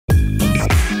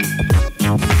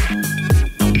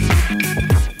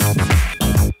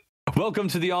Welcome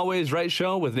to the Always Right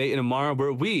Show with Nate and Amar,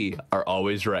 where we are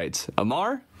always right.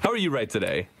 Amar, how are you right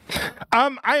today?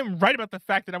 I am right about the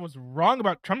fact that I was wrong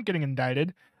about Trump getting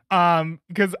indicted.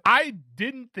 Because I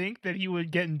didn't think that he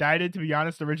would get indicted, to be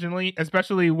honest, originally,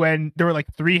 especially when there were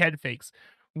like 3 head fakes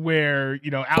where,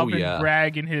 Alvin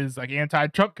Bragg and his like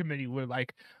anti-Trump committee were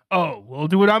like, oh, we'll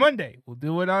do it on Monday. We'll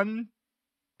do it on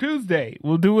Tuesday.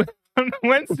 We'll do it on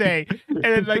Wednesday. And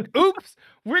it's like, oops,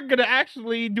 we're going to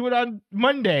actually do it on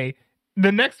Monday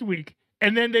the next week.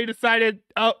 And then they decided,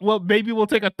 well, maybe we'll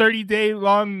take a 30-day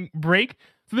long break.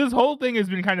 So this whole thing has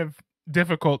been kind of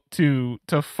difficult to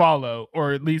follow,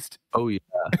 or at least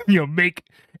make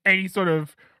any sort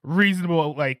of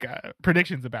reasonable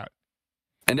predictions about.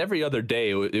 And every other day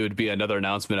it would be another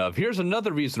announcement of, here's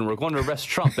another reason we're going to arrest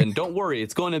Trump, and don't worry,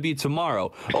 it's going to be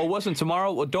tomorrow. Oh, it wasn't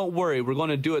tomorrow? Well, don't worry, we're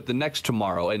going to do it the next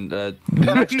tomorrow, and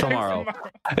next tomorrow.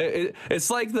 It's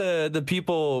like the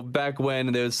people back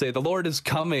when they would say the Lord is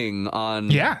coming on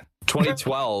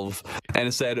 2012, and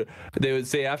it said, they would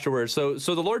say afterwards, so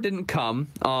the Lord didn't come,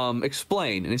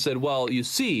 explain. And he said, well, you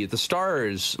see, the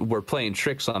stars were playing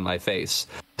tricks on my face,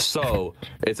 so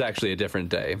it's actually a different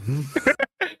day.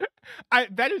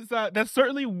 That's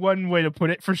certainly one way to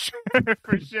put it, for sure.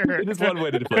 For sure, it is one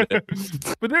way to put it.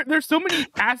 But there's so many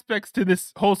aspects to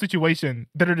this whole situation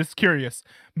that are just curious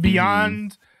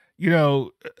beyond,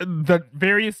 the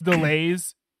various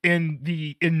delays in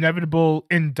the inevitable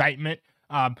indictment.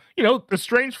 The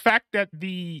strange fact that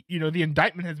the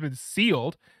indictment has been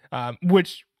sealed,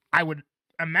 which I would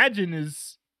imagine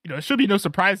is, it should be no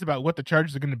surprise about what the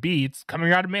charges are going to be. It's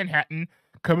coming out of Manhattan,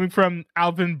 coming from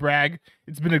Alvin Bragg.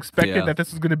 It's been expected that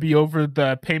this is going to be over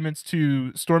the payments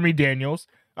to Stormy Daniels.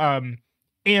 And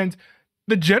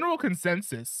the general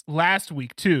consensus last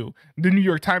week, too, the New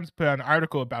York Times put out an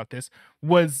article about this,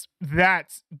 was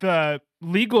that the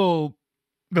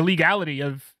legality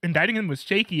of indicting him was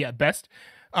shaky at best,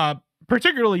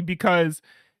 particularly because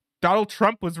Donald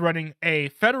Trump was running a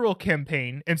federal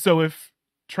campaign. And so if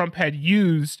Trump had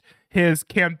used his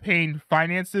campaign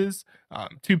finances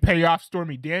to pay off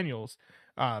Stormy Daniels,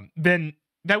 then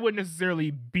that wouldn't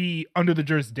necessarily be under the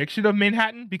jurisdiction of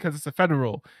Manhattan because it's a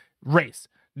federal race,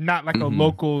 not like a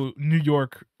local New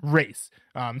York race.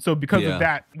 So because of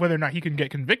that, whether or not he can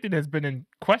get convicted has been in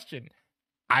question.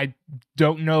 I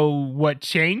don't know what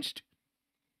changed.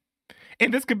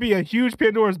 And this could be a huge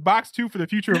Pandora's box, too, for the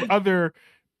future of other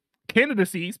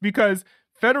candidacies, because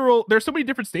there's so many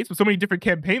different states with so many different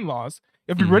campaign laws.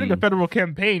 If you're running a federal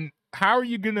campaign, how are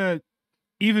you going to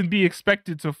even be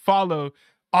expected to follow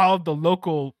all of the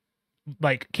local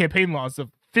campaign laws of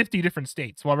 50 different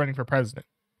states while running for president?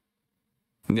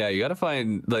 Yeah, you got to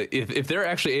find, if they're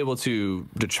actually able to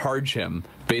charge him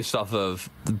based off of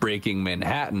breaking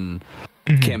Manhattan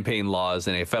campaign laws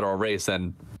in a federal race,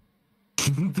 then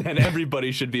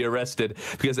everybody should be arrested,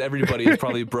 because everybody has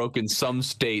probably broken some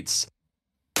state's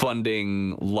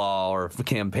funding law or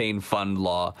campaign fund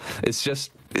law. It's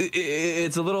just,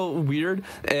 it's a little weird,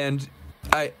 and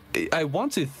I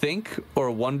want to think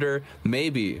or wonder,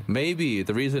 maybe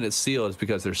the reason it's sealed is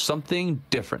because there's something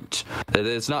different. That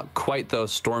it's not quite the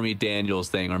Stormy Daniels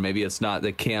thing, or maybe it's not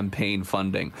the campaign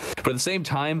funding. But at the same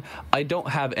time, I don't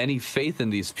have any faith in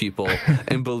these people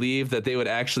and believe that they would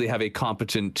actually have a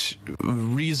competent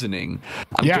reasoning.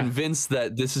 I'm convinced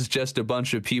that this is just a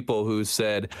bunch of people who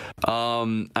said,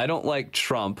 I don't like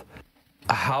Trump.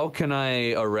 How can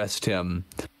I arrest him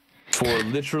for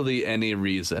literally any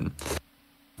reason?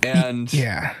 And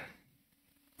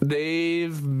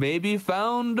they've maybe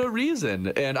found a reason.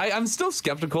 And I'm still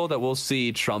skeptical that we'll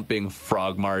see Trump being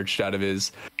frog marched out of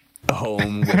his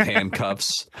home with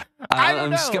handcuffs.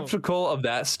 I'm skeptical of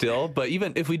that still. But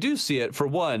even if we do see it, for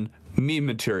one, meme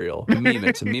material. Meme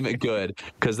it good.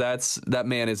 Because that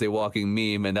man is a walking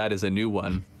meme, and that is a new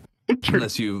one.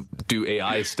 Unless you do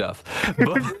AI stuff.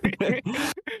 But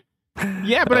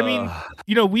yeah, but I mean,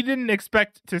 we didn't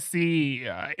expect to see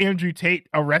Andrew Tate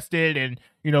arrested and,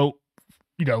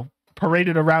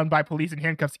 paraded around by police in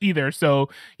handcuffs either. So,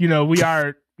 we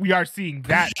are seeing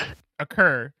that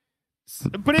occur.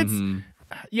 But it's,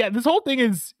 this whole thing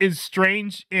is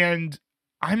strange, and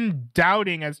I'm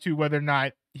doubting as to whether or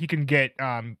not he can get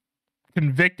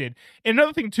convicted. And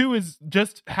another thing, too, is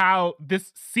just how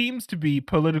this seems to be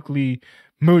politically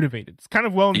motivated. It's kind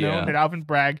of well known that Alvin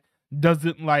Bragg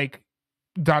doesn't like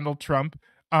Donald Trump,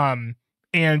 and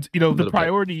the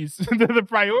priorities the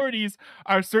priorities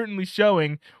are certainly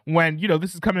showing when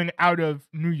this is coming out of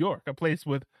New York, a place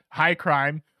with high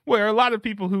crime, where a lot of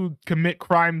people who commit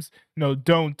crimes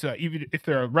don't even if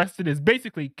they're arrested, is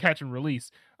basically catch and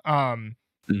release, and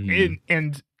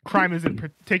crime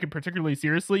isn't taken particularly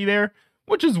seriously there.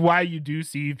 which is why you do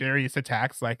see various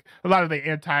attacks, like a lot of the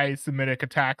anti-Semitic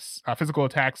attacks, physical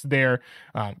attacks there,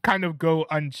 kind of go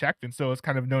unchecked, and so it's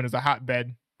kind of known as a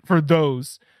hotbed for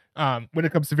those when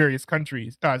it comes to various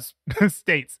countries,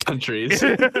 states,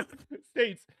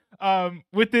 states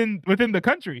within the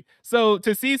country. So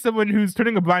to see someone who's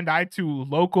turning a blind eye to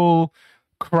local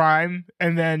crime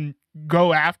and then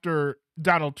go after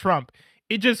Donald Trump,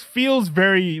 it just feels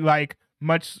very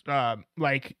much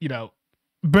like,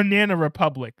 Banana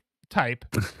Republic type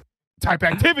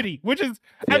activity, which is,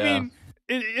 I mean,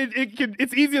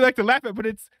 it's easy to laugh at, but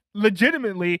it's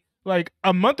legitimately like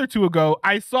a month or two ago,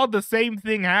 I saw the same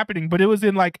thing happening, but it was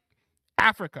in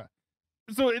Africa.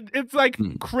 So it's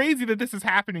crazy that this is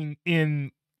happening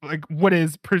in what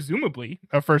is presumably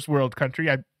a first world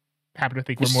country. I happen to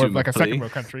think we're more of a second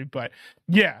world country, but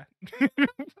yeah.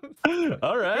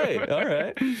 all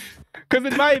right. Because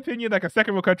in my opinion, a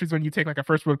second world country is when you take a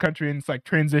first world country and it's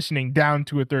transitioning down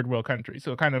to a third world country.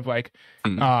 So kind of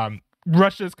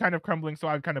Russia's kind of crumbling, so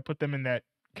I'd kind of put them in that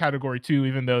category too,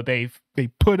 even though they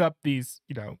put up these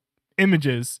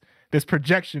images, this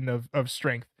projection of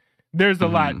strength. There's a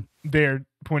lot there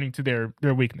pointing to their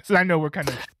weakness. And I know we're kind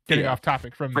of getting off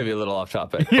topic from maybe a little off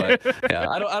topic, but yeah,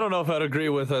 I don't know if I'd agree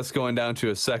with us going down to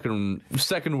a second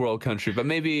world country, but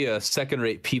maybe a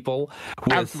second-rate people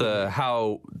with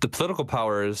how the political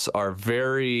powers are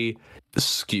very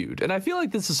skewed. And I feel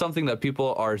like this is something that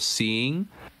people are seeing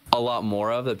a lot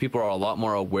more of, that people are a lot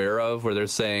more aware of, where they're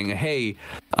saying, hey,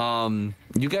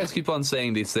 you guys keep on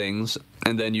saying these things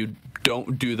and then you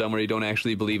don't do them, or you don't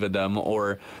actually believe in them,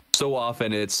 or so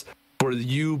often it's for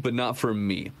you but not for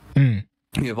me.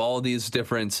 You have all these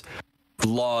different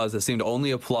laws that seem to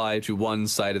only apply to one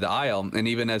side of the aisle. And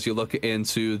even as you look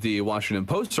into the Washington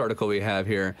Post article we have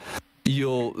here,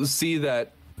 you'll see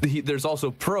that there's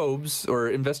also probes or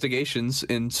investigations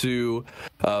into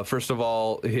first of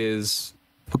all his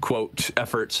quote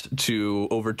efforts to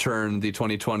overturn the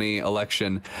 2020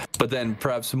 election, but then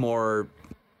perhaps more,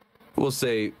 we'll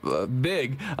say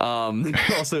big,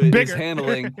 also his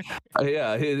handling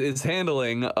his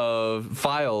handling of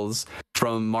files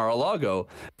from Mar-a-Lago.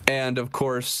 And of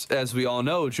course, as we all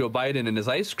know, Joe Biden and his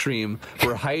ice cream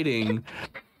were hiding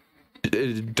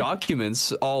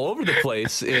documents all over the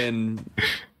place in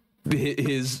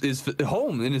his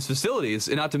home, in his facilities,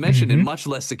 and not to mention in much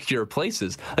less secure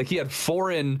places. He had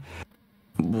foreign,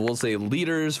 we'll say,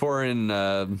 leaders, foreign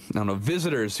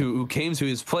visitors who came to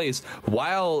his place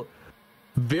while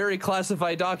very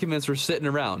classified documents were sitting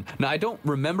around. Now, I don't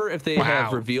remember if they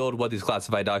have revealed what these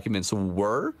classified documents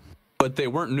were, but they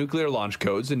weren't nuclear launch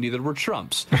codes, and neither were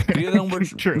Trump's. Neither of them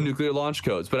were nuclear launch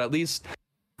codes, but at least,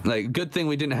 good thing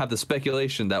we didn't have the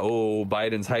speculation that,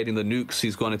 Biden's hiding the nukes,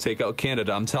 he's going to take out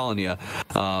Canada. I'm telling you,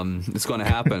 it's going to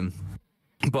happen.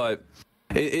 But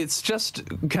it's just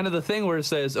kind of the thing where it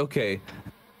says, okay,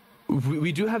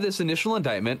 we do have this initial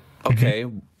indictment. Okay,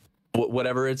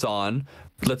 whatever it's on,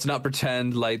 let's not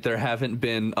pretend like there haven't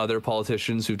been other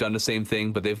politicians who've done the same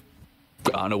thing, but they've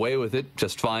gone away with it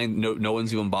just fine. No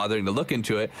one's even bothering to look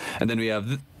into it. And then we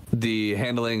have the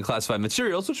handling classified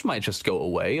materials, which might just go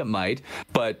away. It might.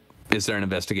 But is there an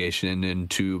investigation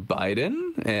into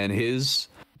Biden and his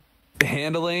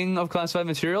handling of classified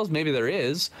materials? Maybe there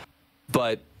is,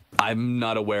 but I'm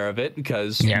not aware of it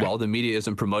because, the media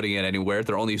isn't promoting it anywhere.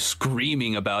 They're only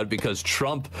screaming about it because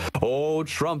Trump,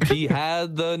 he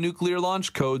had the nuclear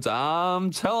launch codes.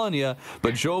 I'm telling you.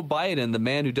 But Joe Biden, the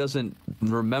man who doesn't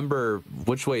remember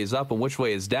which way is up and which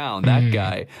way is down, that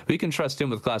guy, we can trust him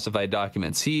with classified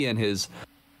documents. He and his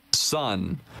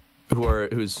son,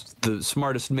 who's the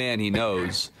smartest man he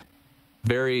knows,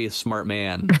 very smart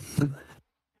man.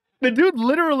 The dude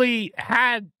literally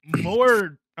had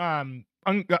more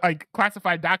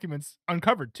classified documents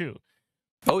uncovered too.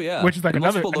 Oh yeah, which is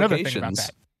another thing about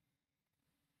that.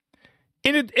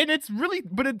 And it's really,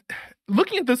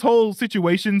 looking at this whole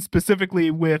situation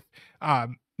specifically with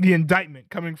the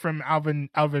indictment coming from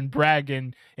Alvin Bragg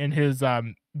and his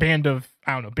band of,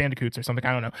 I don't know, bandicoots or something,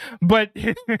 I don't know, but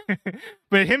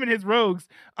but him and his rogues,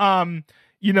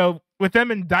 with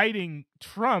them indicting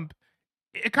Trump,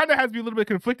 it kind of has me a little bit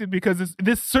conflicted because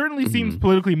this certainly seems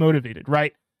politically motivated,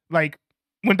 right?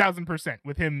 1000%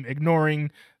 with him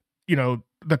ignoring,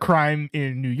 the crime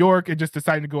in New York and just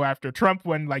deciding to go after Trump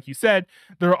when, like you said,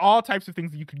 there are all types of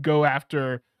things that you could go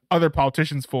after other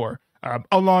politicians for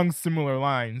along similar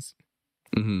lines.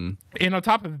 And on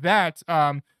top of that,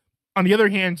 on the other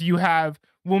hand, you have,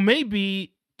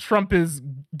 maybe Trump is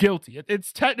guilty.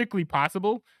 It's technically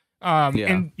possible.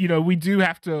 And, we do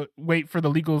have to wait for the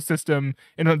legal system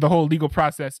and the whole legal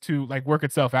process to work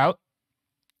itself out.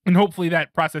 And hopefully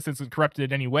that process isn't corrupted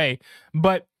in any way.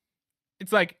 But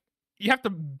it's like you have to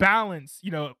balance,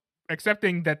 you know,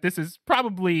 accepting that this is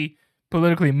probably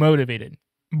politically motivated,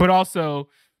 but also,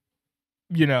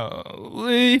 you know,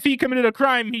 if he committed a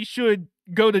crime, he should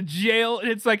go to jail. And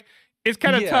it's like, it's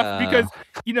kind of tough because,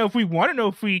 you know, if we want to know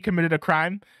if he committed a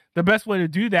crime, the best way to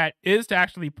do that is to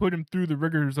actually put him through the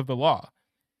rigors of the law.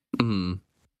 Mm.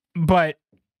 But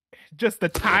just the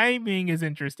timing is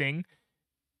interesting.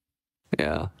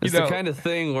 Yeah. It's the kind of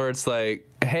thing where it's like,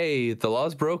 hey, the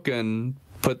law's broken.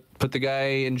 Put the guy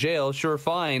in jail. Sure,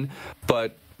 fine.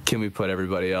 But can we put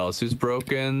everybody else who's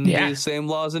broken these same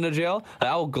laws into jail?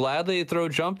 I'll gladly throw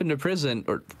Trump into prison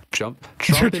Trump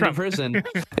into prison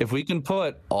if we can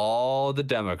put all the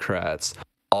Democrats,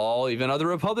 even other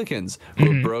Republicans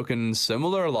who have broken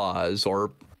similar laws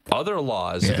or other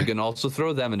laws, if we can also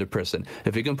throw them into prison.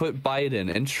 If we can put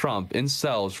Biden and Trump in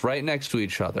cells right next to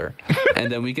each other,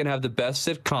 and then we can have the best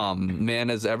sitcom man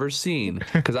has ever seen.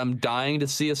 Because I'm dying to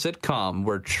see a sitcom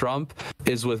where Trump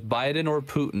is with Biden or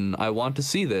Putin. I want to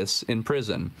see this in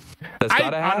prison. That's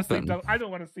gotta happen. Honestly, I don't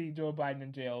want to see Joe Biden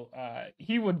in jail. I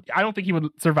don't think he would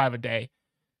survive a day.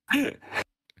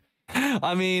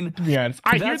 I mean, yes,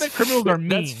 I hear that criminals are mean.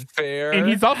 That's fair, and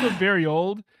he's also very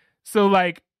old. So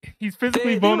like, he's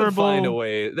physically vulnerable. They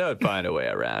would find a way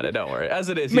around it. Don't worry. As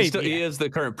it is, he is the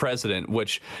current president,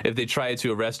 which, if they try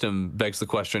to arrest him, begs the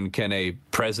question, can a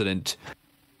president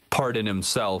pardon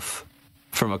himself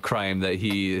from a crime that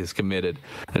he has committed?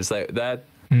 And it's like, that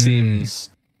seems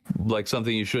like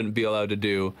something you shouldn't be allowed to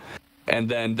do. And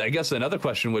then I guess another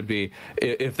question would be,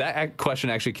 if that question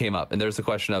actually came up, and there's the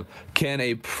question of, can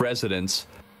a president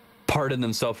pardon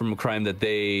themselves from a crime that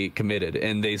they committed?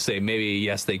 And they say maybe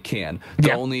yes, they can.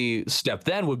 The only step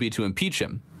then would be to impeach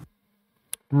him.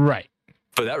 Right.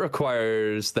 But that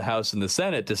requires the House and the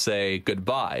Senate to say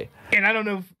goodbye. And I don't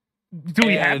know do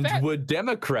we have that? Would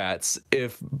Democrats,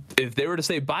 if they were to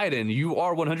say, Biden, you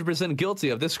are 100% guilty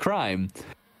of this crime,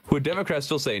 would Democrats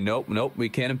still say, nope, we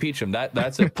can't impeach him?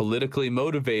 That's a politically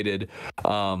motivated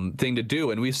thing to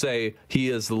do. And we say he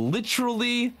is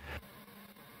literally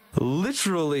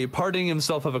pardoning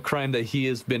himself of a crime that he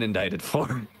has been indicted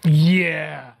for.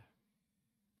 Yeah.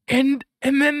 And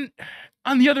then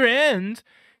on the other end,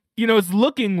 you know, it's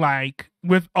looking like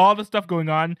with all the stuff going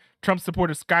on, Trump's support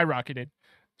has skyrocketed.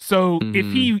 So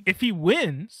if he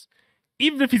wins,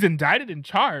 even if he's indicted and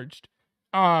charged,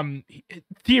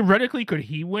 theoretically, could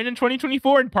he win in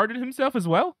 2024 and pardon himself as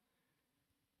well?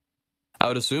 I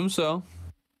would assume so.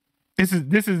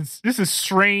 This is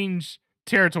strange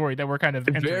territory that we're kind of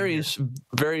entering.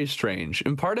 Very strange.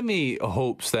 And part of me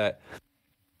hopes that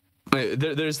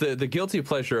there's the guilty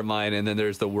pleasure of mine, and then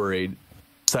there's the worried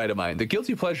side of mine. The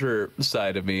guilty pleasure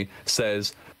side of me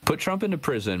says, put Trump into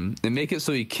prison and make it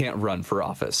so he can't run for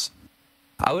office.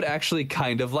 I would actually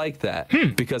kind of like that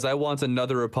because I want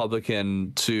another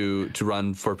Republican to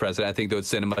run for president. I think they would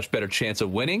stand a much better chance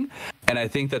of winning. And I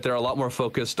think that they're a lot more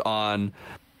focused on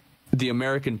the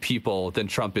American people than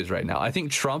Trump is right now. I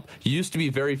think Trump used to be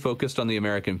very focused on the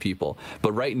American people,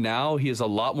 but right now he is a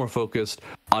lot more focused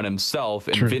on himself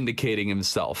and vindicating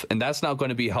himself. And that's not going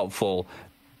to be helpful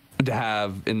to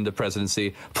have in the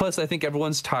presidency. Plus, I think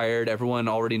everyone's tired. Everyone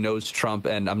already knows Trump,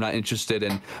 and I'm not interested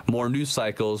in more news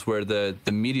cycles where the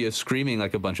media is screaming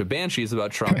like a bunch of banshees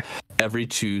about Trump every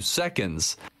 2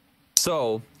 seconds.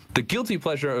 So the guilty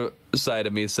pleasure side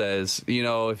of me says, you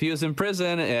know, if he was in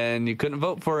prison and you couldn't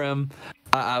vote for him,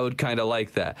 I would kind of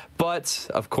like that. But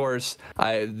of course,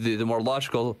 the more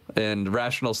logical and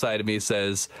rational side of me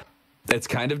says it's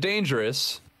kind of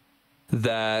dangerous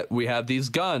that we have these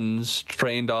guns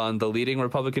trained on the leading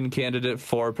Republican candidate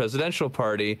for presidential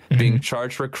party being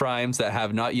charged for crimes that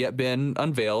have not yet been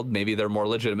unveiled. Maybe they're more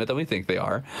legitimate than we think they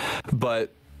are,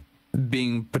 but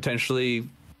being potentially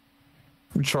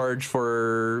charged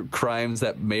for crimes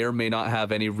that may or may not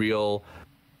have any real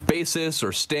basis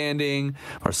or standing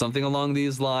or something along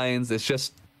these lines.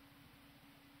 It's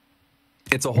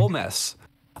a whole mess,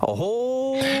 a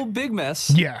whole big mess.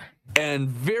 Yeah. And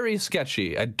very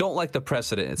sketchy. I don't like the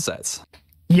precedent it sets.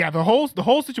 Yeah, the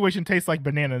whole situation tastes like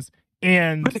bananas.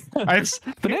 And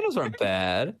bananas aren't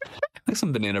bad. I like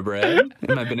some banana bread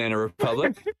in my banana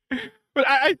republic. But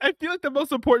I feel like the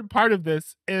most important part of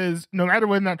this is no matter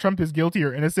whether or not Trump is guilty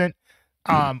or innocent,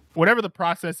 whatever the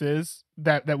process is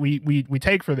that we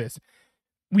take for this,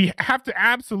 we have to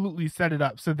absolutely set it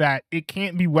up so that it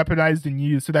can't be weaponized and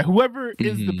used, so that whoever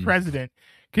is the president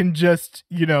can just,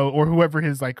 you know, or whoever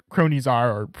his like cronies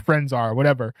are or friends are or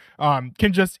whatever,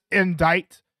 can just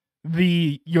indict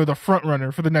the front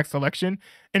runner for the next election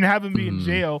and have him be in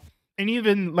jail. And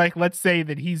even like, let's say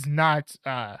that he's not,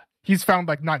 he's found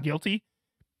like not guilty.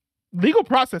 Legal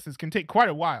processes can take quite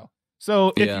a while.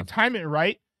 So if Yeah. you time it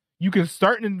right, you can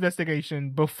start an investigation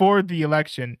before the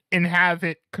election and have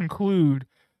it conclude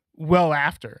well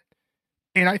after.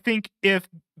 And I think if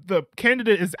the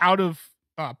candidate is out of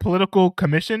political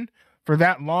commission for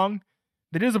that long,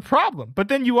 that is a problem. But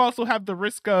then you also have the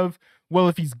risk of, well,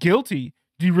 if he's guilty,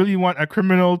 do you really want a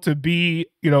criminal to be,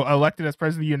 elected as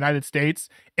president of the United States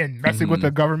and messing with the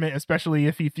government, especially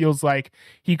if he feels like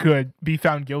he could be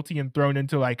found guilty and thrown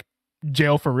into like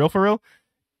jail for real,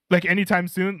 like anytime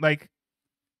soon? Like,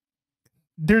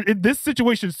 this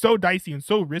situation is so dicey and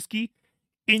so risky,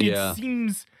 and it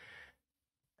seems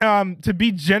to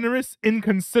be generous,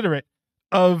 inconsiderate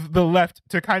of the left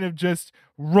to kind of just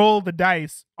roll the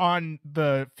dice on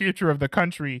the future of the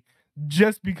country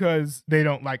just because they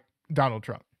don't like Donald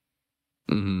Trump.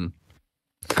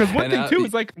 Because one thing too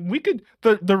is like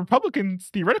the Republicans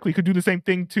theoretically could do the same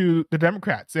thing to the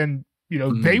Democrats, and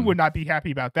they would not be happy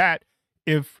about that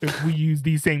if we use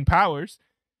these same powers.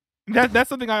 That's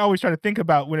something I always try to think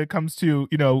about when it comes to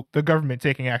the government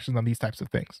taking action on these types of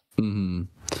things.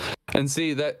 And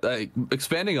see that, like,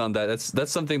 expanding on that,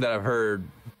 that's something that I've heard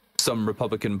some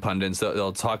Republican pundits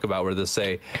they'll talk about, where they'll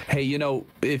say, hey,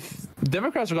 if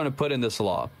Democrats are going to put in this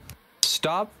law,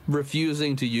 stop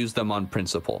refusing to use them on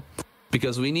principle,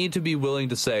 because we need to be willing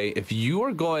to say, if you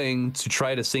are going to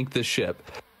try to sink this ship,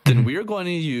 then we are going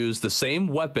to use the same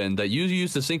weapon that you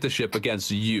used to sink the ship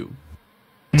against you.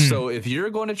 So if you're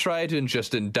going to try to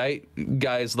just indict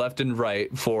guys left and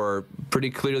right for pretty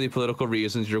clearly political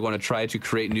reasons, you're going to try to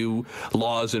create new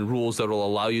laws and rules that will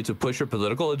allow you to push your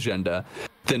political agenda,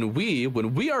 then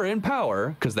when we are in power,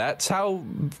 because that's how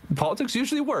politics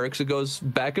usually works, it goes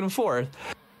back and forth,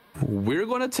 we're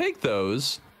going to take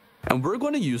those and we're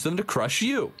going to use them to crush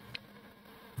you.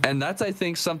 And that's, I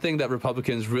think, something that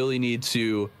Republicans really need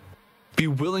to be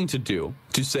willing to do,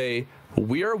 to say,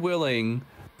 we are willing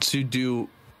to do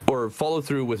or follow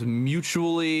through with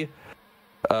mutually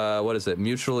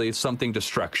something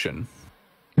destruction.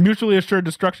 Mutually assured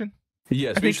destruction?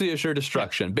 Yes, mutually assured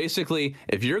destruction. Basically,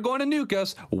 if you're going to nuke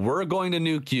us, we're going to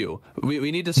nuke you.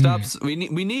 We need to stop. We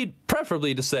need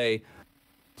preferably to say,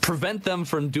 prevent them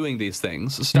from doing these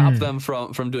things, stop them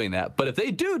from doing that. But if they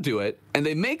do it and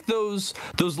they make those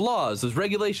laws, those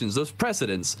regulations, those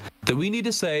precedents, then we need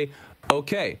to say,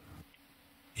 okay,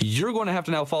 you're going to have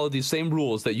to now follow these same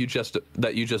rules that you just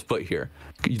put here.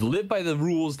 You live by the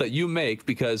rules that you make,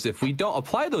 because if we don't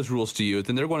apply those rules to you,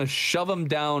 then they're going to shove them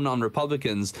down on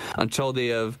Republicans until they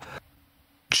have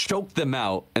choked them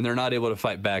out and they're not able to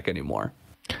fight back anymore.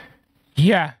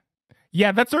 Yeah,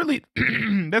 that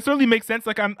certainly makes sense.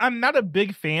 Like, I'm not a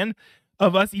big fan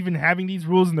of us even having these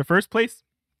rules in the first place.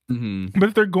 But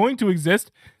if they're going to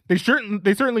exist, they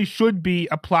certainly should be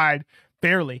applied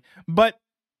fairly. But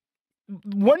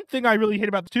one thing I really hate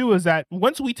about the two is that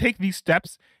once we take these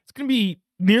steps, it's going to be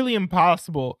nearly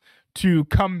impossible to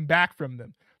come back from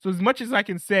them. So as much as I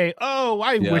can say,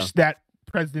 I wish that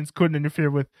presidents couldn't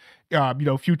interfere with,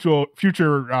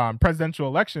 future presidential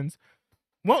elections.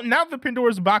 Well, now the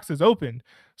Pandora's box is open.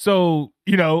 So,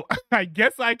 I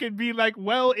guess I could be like,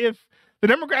 well, if the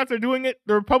Democrats are doing it,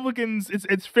 the Republicans,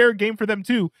 it's fair game for them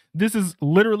too. This is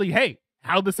literally, hey,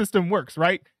 how the system works,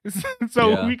 right?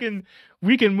 So we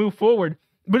can move forward.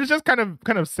 But it's just kind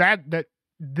of sad that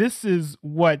this is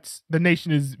what the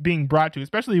nation is being brought to,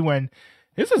 especially when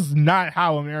this is not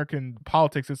how American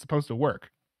politics is supposed to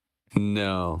work.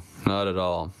 No, not at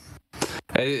all.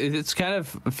 It's kind of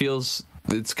feels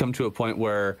it's come to a point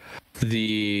where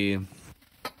the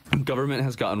government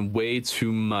has gotten way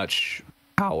too much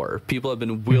power. People have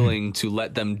been willing to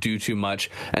let them do too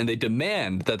much, and they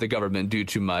demand that the government do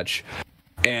too much.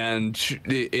 And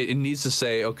it needs to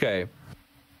say, okay,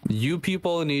 you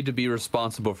people need to be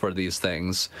responsible for these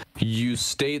things. You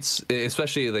states,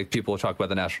 especially like people talk about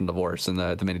the national divorce and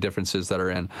the many differences that are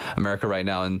in America right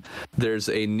now. And there's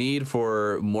a need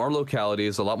for more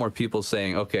localities, a lot more people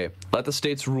saying, okay, let the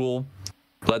states rule,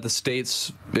 let the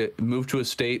states move to a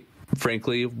state,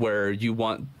 frankly, where you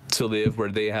want to live, where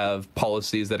they have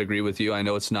policies that agree with you. I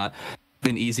know it's not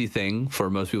an easy thing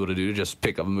for most people to do, to just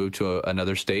pick up and move to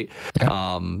another state.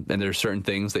 And there's certain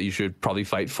things that you should probably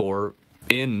fight for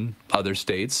in other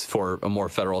states for a more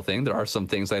federal thing. There are some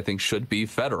things I think should be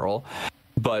federal,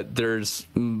 but there's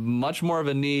much more of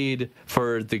a need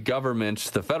for the government,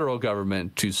 the federal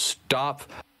government, to stop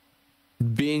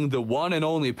being the one and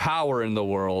only power in the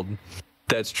world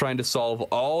that's trying to solve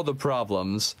all the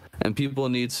problems, and people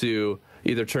need to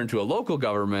either turn to a local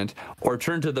government or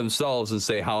turn to themselves and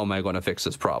say, how am I going to fix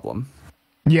this problem?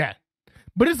 Yeah.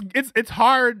 But it's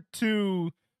hard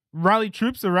to rally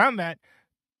troops around that,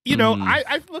 you know,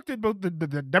 I've looked at both the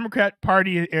Democrat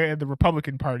Party and the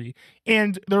Republican Party,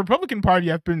 and the Republican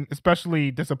Party I've been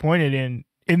especially disappointed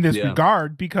in this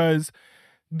regard, because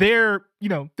they're, you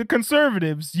know, the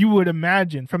conservatives, you would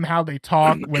imagine from how they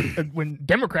talk when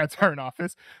Democrats are in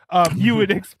office, you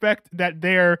would expect that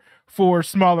they're for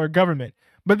smaller government.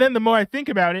 But then the more I think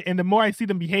about it and the more I see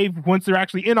them behave once they're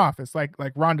actually in office, like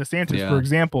Ron DeSantis, for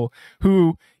example,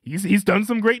 who he's done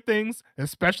some great things,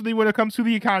 especially when it comes to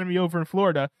the economy over in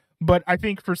Florida. But I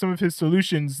think for some of his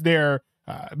solutions, they're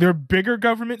bigger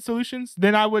government solutions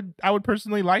than I would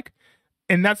personally like.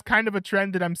 And that's kind of a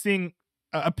trend that I'm seeing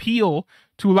appeal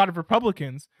to a lot of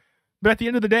Republicans. But at the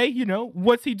end of the day, you know,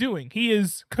 what's he doing? He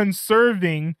is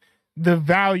conserving the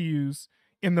values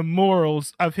and the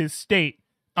morals of his state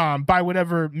by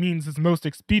whatever means is most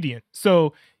expedient.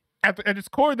 So at its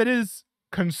core, that is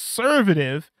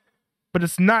conservative, but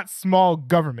it's not small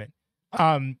government.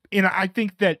 And I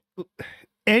think that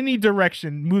any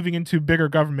direction moving into bigger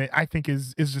government, I think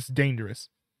is just dangerous.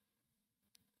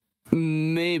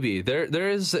 Maybe there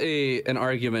is an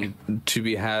argument to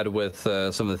be had with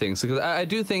some of the things, because I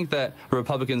do think that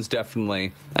Republicans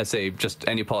definitely, I say just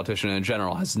any politician in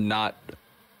general, has not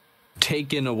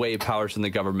taken away powers from the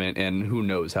government in who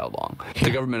knows how long. The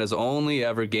government has only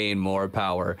ever gained more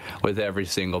power with every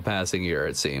single passing year,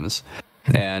 it seems,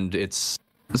 and it's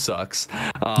sucks.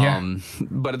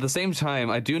 But at the same time,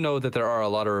 I do know that there are a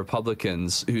lot of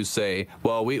Republicans who say,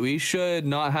 well, we should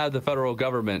not have the federal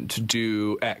government to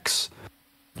do X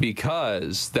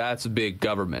because that's big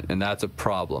government and that's a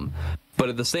problem. But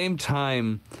at the same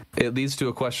time, it leads to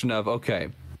a question of, okay,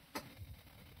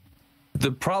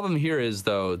 the problem here is,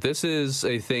 though, this is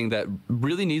a thing that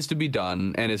really needs to be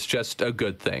done, and it's just a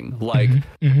good thing. Like,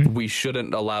 we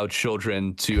shouldn't allow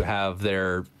children to have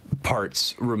their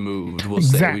parts removed. We'll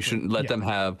say we shouldn't let them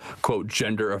have, quote,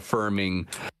 gender affirming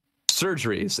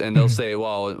surgeries. And they'll say,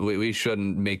 well, we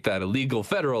shouldn't make that illegal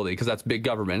federally because that's big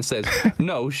government. It says,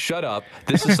 no, shut up.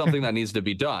 This is something that needs to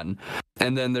be done.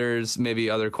 And then there's maybe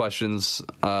other questions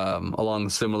along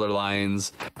similar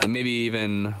lines. And maybe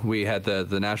even we had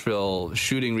the Nashville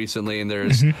shooting recently, and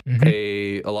there's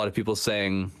a lot of people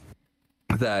saying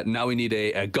that now we need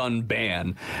a gun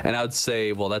ban. And I would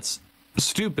say, well, that's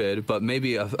stupid, but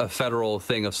maybe a federal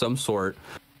thing of some sort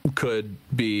could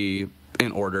be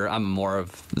in order. I'm more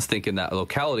of thinking that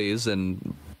localities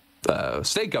and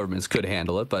state governments could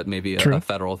handle it, but maybe a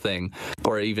federal thing,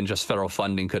 or even just federal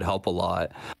funding, could help a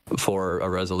lot for a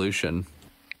resolution.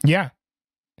 And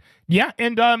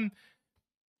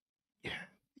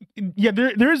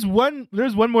there's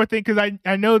one more thing, because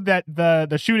I know that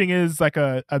the shooting is like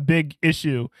a big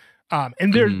issue,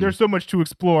 and there's so much to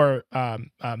explore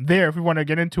there if we want to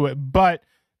get into it. But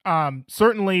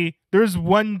certainly there's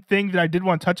one thing that I did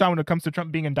want to touch on when it comes to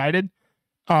Trump being indicted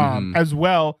as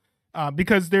well,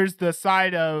 because there's the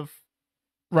side of,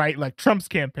 right, like Trump's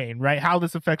campaign, right, how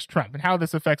this affects Trump and how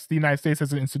this affects the United States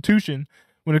as an institution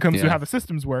when it comes to how the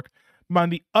systems work. But on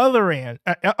the other end,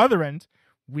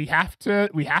 we have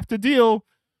to deal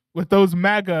with those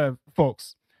MAGA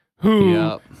folks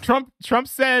who Trump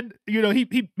said, you know,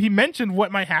 he mentioned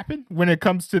what might happen when it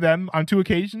comes to them on 2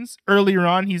 occasions. Earlier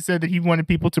on, he said that he wanted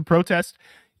people to protest,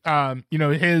 you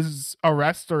know, his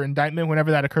arrest or indictment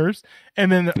whenever that occurs.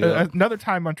 And then another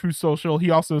time on Truth Social, he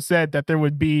also said that there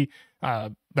would be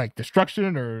like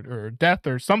destruction or death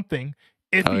or something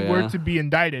if he were to be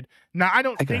indicted. Now, I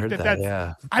don't think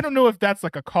that's I don't know if that's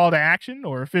like a call to action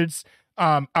or if it's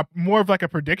more of like a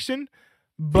prediction.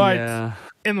 But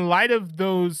in light of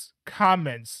those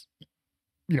comments,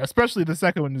 you know, especially the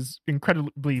second one is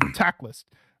incredibly tactless.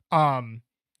 Do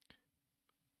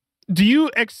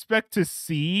you expect to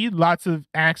see lots of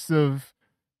acts of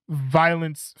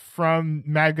violence from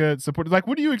MAGA supporters? Like,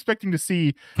 what are you expecting to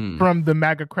see from the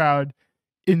MAGA crowd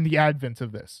in the advent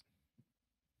of this?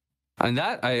 And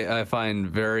that I find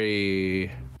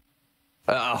very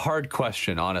a hard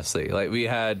question, honestly. Like, we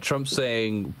had Trump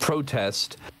saying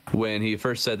protest when he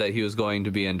first said that he was going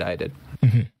to be indicted.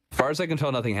 As far as I can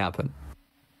tell, nothing happened.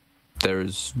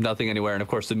 There's nothing anywhere. And of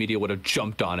course, the media would have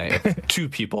jumped on it if 2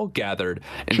 people gathered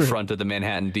in front of the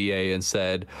Manhattan DA and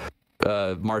said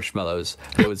marshmallows.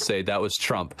 They would say that was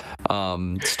Trump.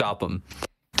 Stop him.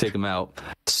 Take him out.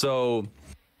 So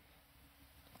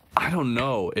I don't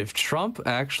know if Trump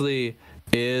actually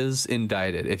is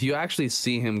indicted. If you actually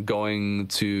see him going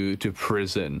to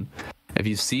prison, if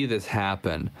you see this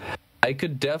happen, I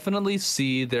could definitely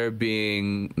see there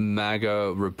being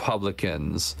MAGA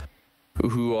Republicans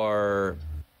who are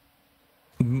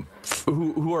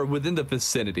within the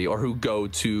vicinity or who go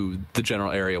to the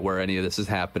general area where any of this is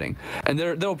happening, and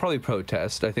they'll probably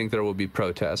protest. I think there will be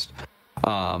protest.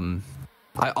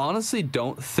 I honestly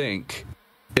don't think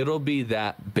it'll be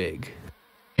that big.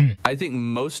 I think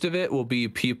most of it will be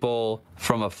people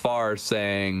from afar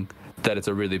saying that it's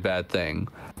a really bad thing.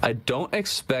 I don't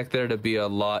expect there to be a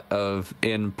lot of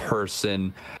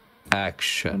in-person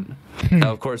action.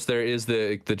 Now, of course, there is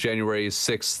the January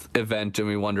 6th event, and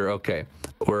we wonder, okay,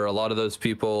 were a lot of those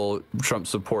people Trump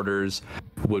supporters?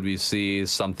 Would we see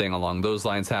something along those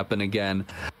lines happen again?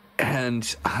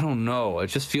 And I don't know. It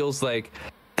just feels like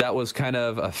that was kind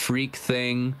of a freak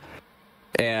thing,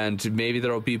 and maybe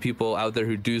there will be people out there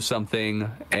who do something,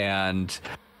 and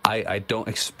I don't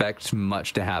expect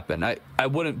much to happen. I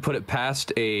wouldn't put it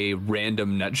past a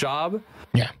random nut job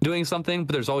doing something,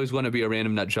 but there's always going to be a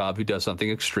random nut job who does something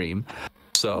extreme.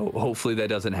 So hopefully that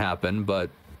doesn't happen, but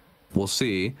we'll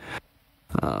see.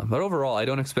 But overall, I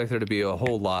don't expect there to be a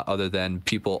whole lot other than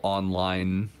people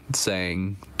online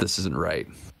saying this isn't right.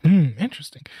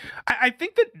 Interesting. I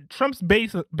think that Trump's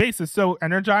base is so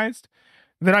energized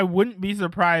that I wouldn't be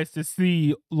surprised to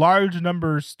see large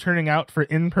numbers turning out for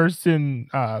in-person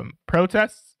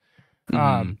protests.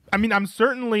 I mean, I'm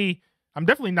definitely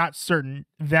not certain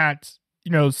that,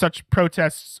 such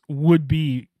protests would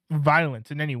be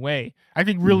violent in any way. I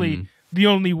think really the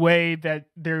only way that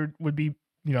there would be,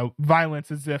 violence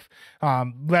is if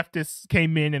leftists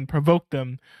came in and provoked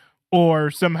them, or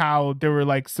somehow there were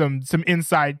like some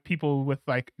inside people with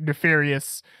like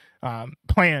nefarious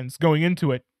plans going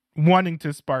into it, wanting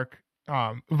to spark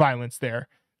violence there.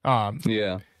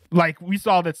 Like we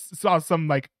saw some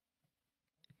like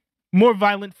more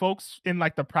violent folks in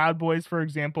like the Proud Boys, for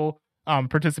example,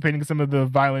 participating in some of the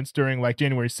violence during like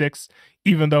January 6th,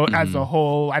 even though as a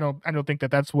whole, I don't think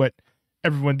that that's what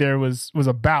everyone there was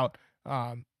about.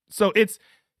 So it's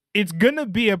gonna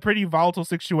be a pretty volatile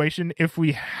situation if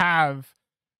we have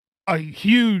a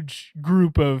huge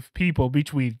group of people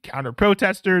between counter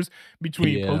protesters,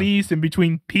 between police, and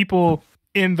between people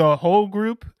in the whole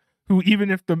group who,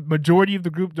 even if the majority of the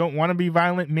group don't want to be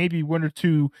violent, maybe one or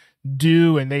two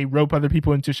do, and they rope other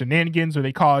people into shenanigans or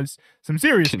they cause some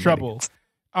serious trouble.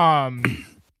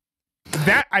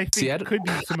 That I think could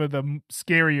be some of the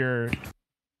scarier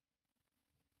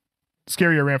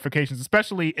ramifications,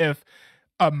 especially if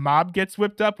a mob gets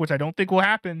whipped up, which I don't think will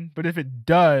happen, but if it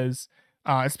does,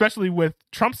 especially with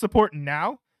Trump support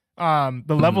now, the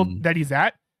level that he's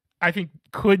at, I think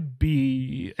could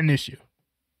be an issue.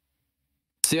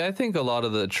 See, I think a lot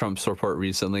of the Trump support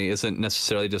recently isn't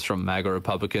necessarily just from MAGA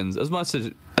Republicans, as much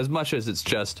as it's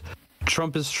just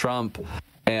Trump is Trump,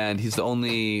 and he's the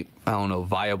only,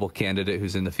 viable candidate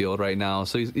who's in the field right now.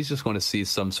 So he's just going to see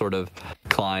some sort of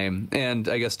climb. And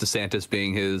I guess DeSantis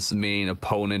being his main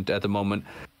opponent at the moment,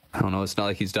 I don't know, it's not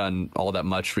like he's done all that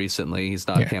much recently. He's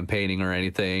not campaigning or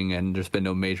anything, and there's been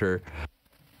no major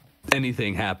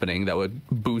anything happening that would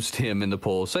boost him in the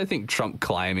polls. So I think Trump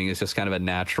climbing is just kind of a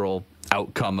natural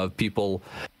outcome of people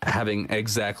having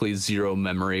exactly zero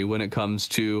memory when it comes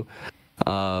to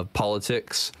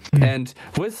politics. And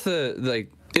with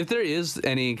if there is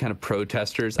any kind of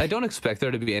protesters, I don't expect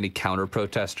there to be any counter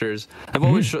protesters. I've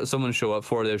always someone show up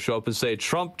for, they show up and say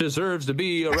Trump deserves to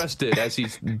be arrested as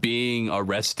he's being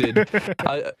arrested.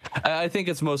 I think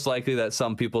it's most likely that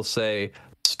some people say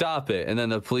stop it, and then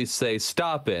the police say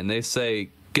stop it, and they say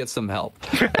get some help,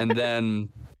 and then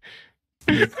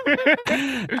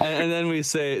and then we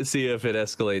see if it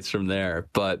escalates from there.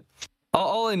 But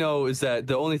all I know is that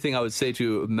the only thing I would say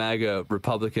to MAGA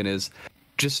Republican is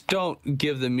just don't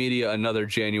give the media another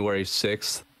January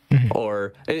 6th,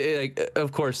 or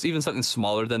of course even something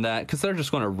smaller than that, because they're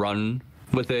just going to run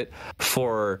with it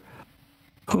for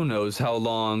who knows how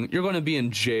long. You're going to be in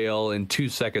jail in 2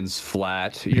 seconds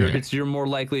flat. You're more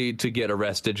likely to get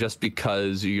arrested just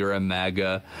because you're a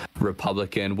MAGA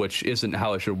Republican, which isn't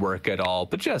how it should work at all.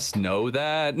 But just know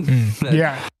that,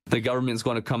 the government's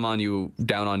going to come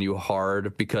down on you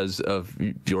hard because of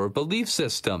your belief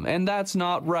system, and that's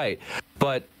not right.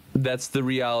 But that's the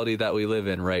reality that we live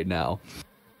in right now.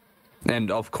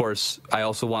 And of course, I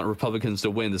also want Republicans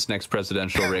to win this next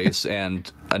presidential race, and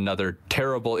another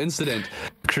terrible incident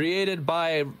created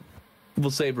by,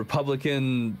 we'll say,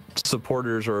 Republican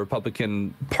supporters or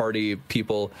Republican Party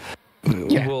people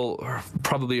will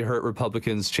probably hurt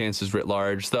Republicans' chances writ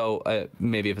large, though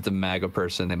maybe if it's a MAGA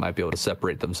person, they might be able to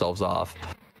separate themselves off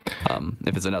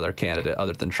if it's another candidate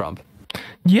other than Trump.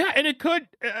 Yeah, and it could.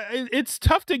 It's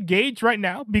tough to gauge right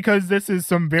now because this is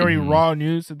some very raw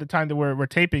news at the time that we're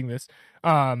taping this.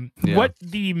 What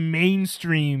the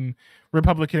mainstream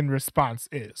Republican response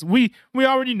is. We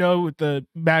already know what the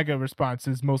MAGA response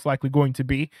is most likely going to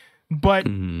be, but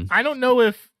I don't know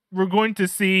if we're going to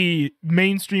see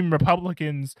mainstream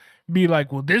Republicans be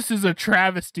like, well, this is a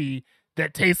travesty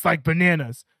that tastes like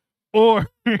bananas. Or,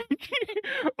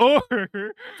 or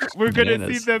we're gonna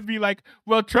see them be like,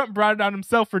 well, Trump brought it on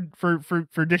himself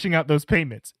for dishing out those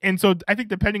payments. And so I think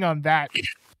depending on that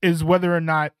is whether or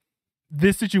not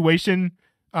this situation,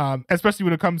 especially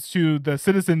when it comes to the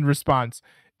citizen response,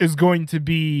 is going to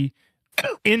be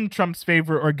in Trump's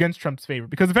favor or against Trump's favor.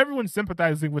 Because if everyone's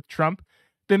sympathizing with Trump,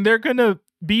 then they're gonna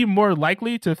be more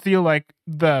likely to feel like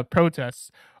the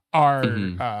protests are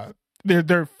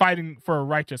they're fighting for a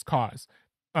righteous cause.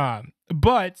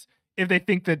 But if they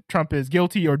think that Trump is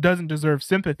guilty or doesn't deserve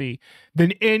sympathy,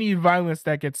 then any violence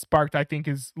that gets sparked, I think,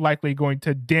 is likely going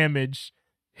to damage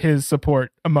his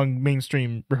support among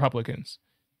mainstream Republicans.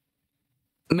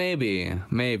 Maybe.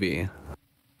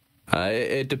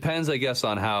 It depends, I guess,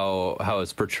 on how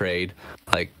it's portrayed.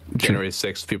 Like January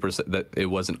 6th, people said that it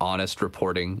wasn't honest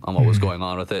reporting on what was going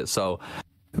on with it. So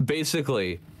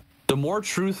basically, the more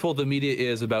truthful the media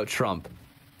is about Trump,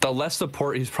 the less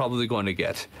support he's probably going to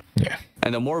get. Yeah.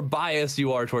 And the more biased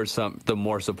you are towards the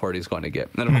more support he's going to get.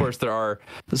 And of course, there are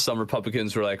some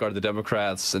Republicans who are like, are the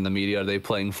Democrats and the media, are they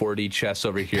playing 4D chess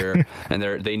over here? And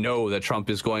they know that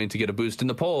Trump is going to get a boost in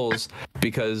the polls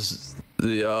because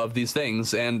of these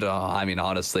things. And I mean,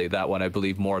 honestly, that one I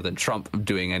believe more than Trump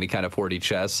doing any kind of 4D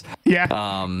chess. Yeah.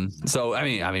 So I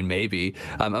mean, maybe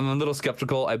I'm a little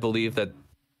skeptical. I believe that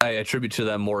I attribute to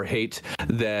them more hate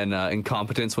than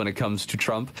incompetence when it comes to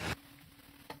Trump.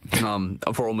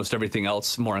 For almost everything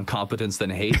else, more incompetence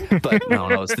than hate. But no,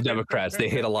 it's the Democrats. They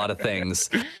hate a lot of things.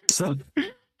 So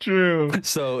true.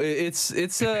 So it's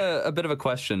a bit of a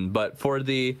question. But for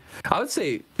I would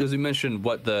say, as we mentioned,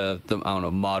 what the I don't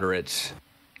know, moderate,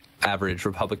 average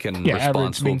Republican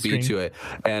response will be to it.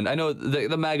 And I know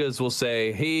the MAGAs will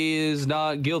say he's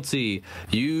not guilty.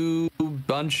 You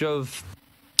bunch of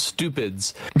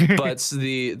stupids. But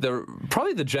the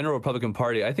probably the general Republican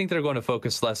Party, I think they're going to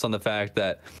focus less on the fact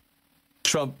that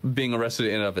Trump being arrested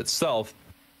in and of itself,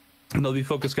 and they'll be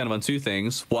focused kind of on two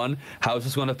things. One, how is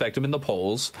this going to affect him in the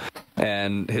polls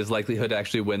and his likelihood to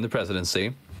actually win the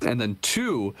presidency? And then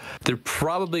two, they're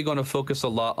probably going to focus a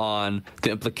lot on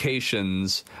the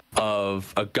implications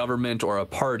of a government or a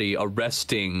party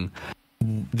arresting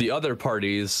the other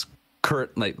party's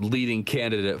current leading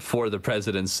candidate for the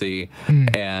presidency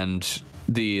and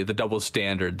the double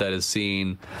standard that is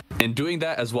seen in doing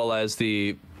that, as well as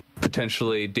the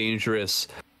potentially dangerous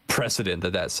precedent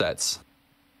that sets.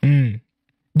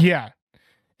 Yeah.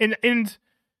 But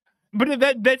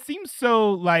that seems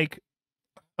so like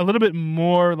a little bit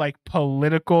more like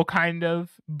political kind of,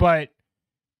 but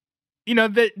you know,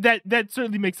 that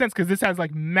certainly makes sense because this has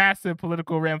like massive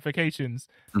political ramifications.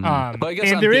 But I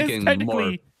guess and there is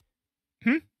technically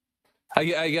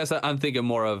I guess I'm thinking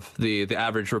more of the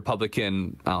average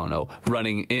Republican, I don't know,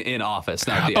 running in office,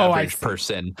 not the average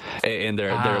person in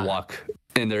their walk,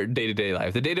 in their day-to-day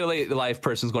life. The day-to-day life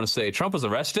person is going to say, Trump was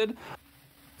arrested?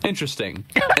 Interesting.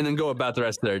 And then go about the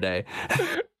rest of their day.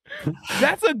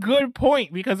 That's a good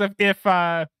point, because if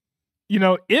that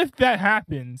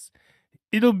happens,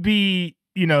 it'll be,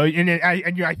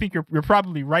 I think you're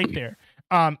probably right there.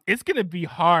 It's going to be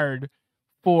hard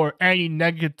for any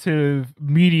negative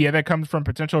media that comes from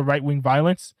potential right-wing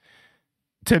violence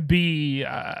to be,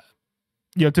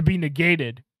 to be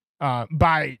negated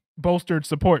by bolstered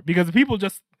support. Because if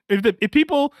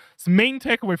people's main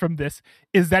takeaway from this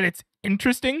is that it's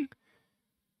interesting,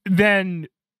 then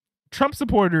Trump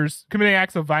supporters committing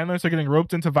acts of violence or getting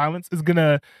roped into violence is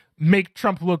gonna make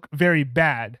Trump look very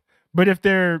bad. But if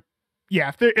they're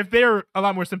a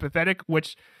lot more sympathetic,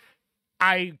 which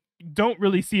I don't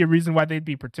really see a reason why they'd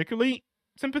be particularly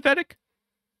sympathetic,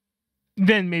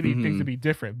 then maybe things would be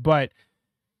different. But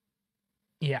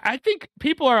yeah, I think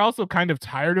people are also kind of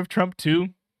tired of Trump too.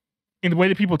 In the way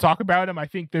that people talk about him, I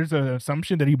think there's an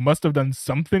assumption that he must have done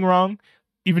something wrong,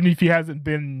 even if he hasn't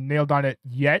been nailed on it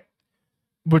yet,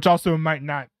 which also might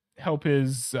not help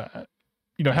his,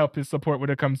 help his support when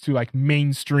it comes to like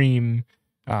mainstream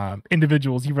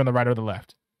individuals, either on the right or the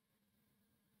left.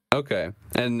 Okay,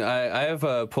 and I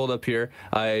have pulled up here.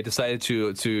 I decided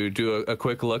to do a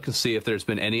quick look to see if there's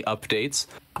been any updates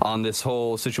on this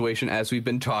whole situation as we've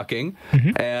been talking,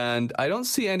 and I don't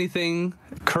see anything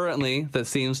currently that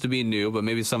seems to be new, but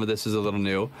maybe some of this is a little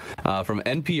new. From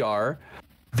NPR,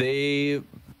 they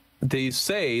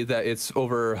say that it's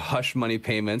over hush money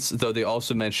payments, though they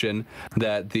also mention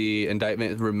that the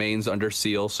indictment remains under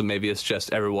seal, so maybe it's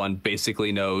just everyone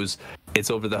basically knows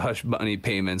it's over the hush money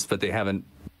payments, but they haven't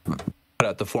put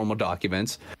out the formal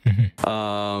documents.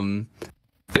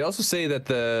 They also say that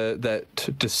that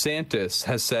DeSantis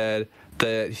has said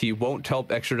that he won't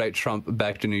help extradite Trump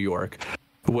back to New York,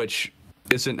 which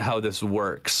isn't how this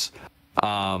works.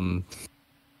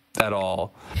 at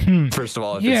all. First of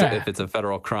all, if it's a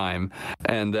federal crime,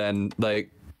 and then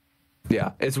like,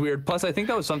 yeah, it's weird. Plus, I think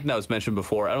that was something that was mentioned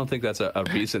before. I don't think that's a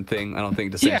recent thing. I don't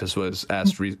think DeSantis was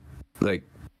asked like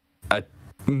a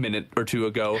minute or two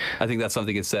ago. I think that's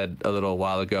something it said a little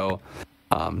while ago.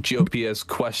 GOP has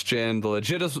questioned the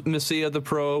legitimacy of the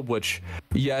probe, which,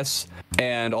 yes,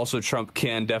 and also Trump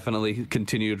can definitely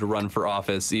continue to run for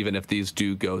office even if these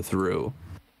do go through.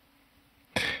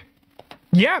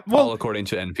 Yeah, well, all according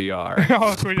to NPR.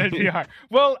 All according to NPR.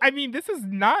 Well, I mean,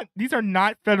 these are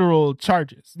not federal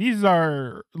charges. These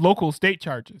are local state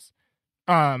charges.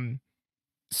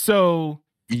 So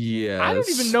yeah, I don't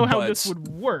even know how this would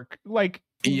work. Like,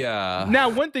 yeah. Now,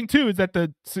 one thing too is that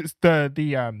the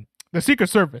Secret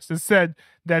Service has said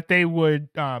that they would,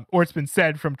 or it's been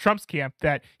said from Trump's camp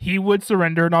that he would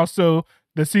surrender, and also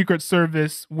the Secret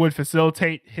Service would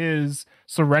facilitate his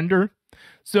surrender.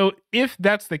 So if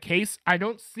that's the case, I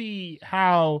don't see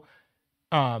how,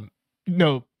 Ron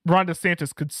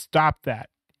DeSantis could stop that.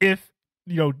 If,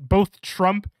 both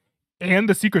Trump and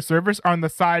the Secret Service are on the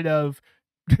side of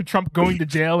Trump going to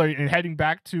jail and heading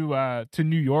back to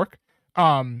New York,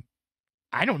 I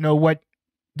don't know what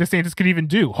DeSantis could even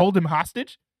do. Hold him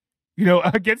hostage,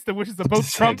 against the wishes of both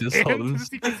Trump and the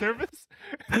Secret Service.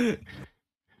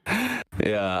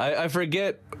 Yeah, I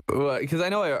forget, because I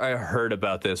know I heard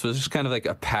about this. It was just kind of like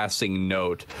a passing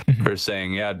note for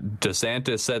saying, yeah,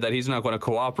 DeSantis said that he's not going to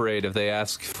cooperate if they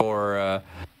ask for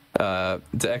to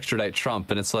extradite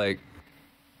Trump, and it's like,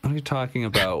 what are you talking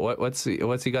about? What's he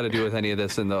got to do with any of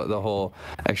this and the whole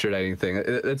extraditing thing?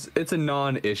 It's a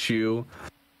non-issue.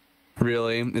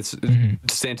 Really,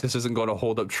 DeSantis isn't going to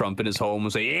hold up Trump in his home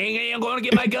and say, "Hey, I'm going to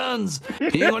get my guns.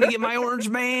 You're going to get my orange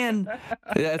man."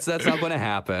 That's not going to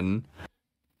happen.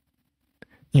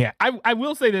 Yeah, I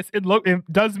will say this: it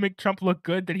does make Trump look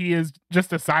good that he is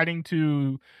just deciding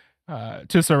to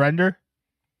surrender.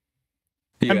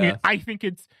 Yeah. I mean, I think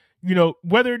it's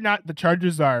whether or not the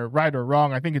charges are right or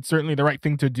wrong, I think it's certainly the right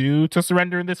thing to do to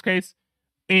surrender in this case,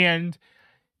 and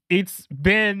it's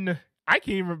been. I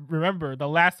can't even remember the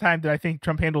last time that I think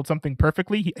Trump handled something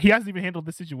perfectly. He hasn't even handled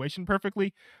the situation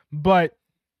perfectly, but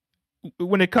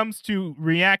when it comes to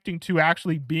reacting to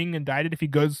actually being indicted, if he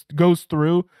goes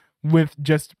through with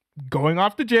just going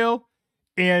off to jail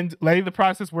and letting the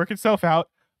process work itself out,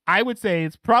 I would say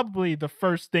it's probably the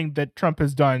first thing that Trump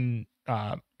has done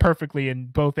perfectly in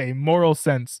both a moral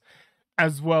sense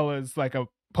as well as like a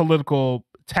political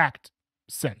tact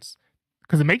sense,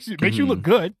 because it makes you look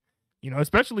good.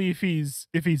 Especially if he's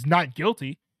not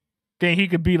guilty, then he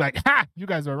could be like, "Ha, you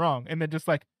guys are wrong," and then just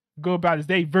like go about his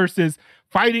day, versus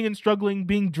fighting and struggling,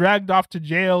 being dragged off to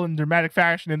jail in dramatic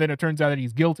fashion, and then it turns out that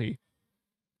he's guilty.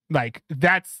 Like,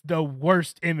 that's the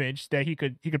worst image that he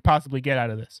could possibly get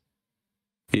out of this.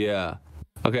 Yeah.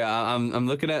 Okay, I'm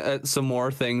looking at some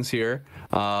more things here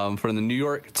from the New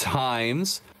York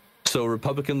Times. So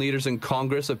Republican leaders in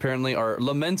Congress apparently are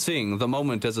lamenting the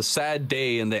moment as a sad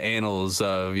day in the annals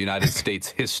of United States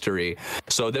history.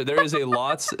 So there is a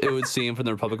lot, it would seem, from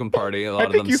the Republican Party. A lot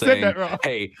of them saying,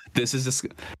 "Hey, this is just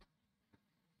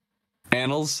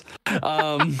annals."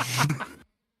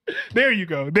 There you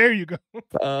go.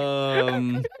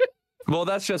 Well,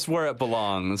 that's just where it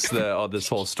belongs. This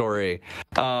whole story.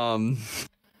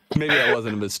 Maybe that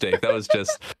wasn't a mistake. That was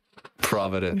just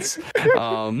Providence.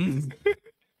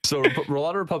 So a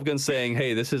lot of Republicans saying,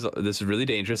 "Hey, this is really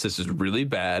dangerous. This is really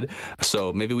bad."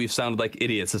 So maybe we've sounded like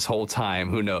idiots this whole time.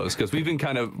 Who knows? Because we've been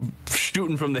kind of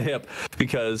shooting from the hip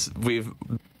because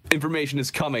information is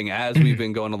coming as we've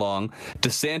been going along.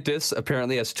 DeSantis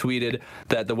apparently has tweeted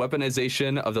that the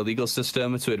weaponization of the legal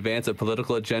system to advance a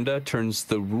political agenda turns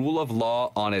the rule of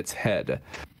law on its head.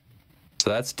 So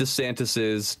that's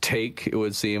DeSantis's take, it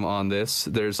would seem, on this.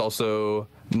 There's also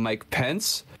Mike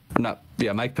Pence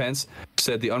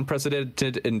said the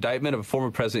unprecedented indictment of a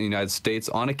former president of the United States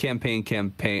on a campaign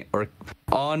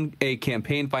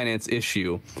finance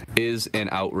issue is an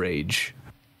outrage.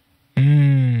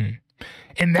 And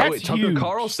that's Tucker huge.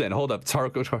 Carlson. Hold up.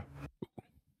 Tucker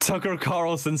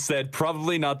Carlson said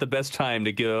probably not the best time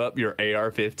to give up your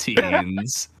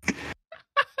AR-15s.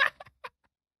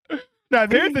 Now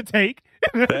there's a take.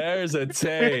 There's a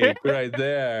take right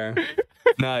there.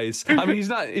 Nice. I mean, he's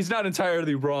not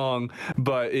entirely wrong,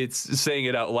 but it's saying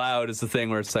it out loud is the thing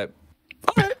where it's like,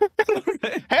 okay.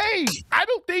 Hey, I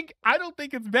don't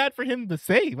think it's bad for him to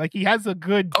say. Like, he has a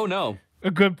good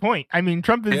point. I mean,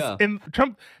 Trump is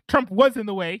Trump was in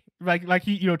the way. Like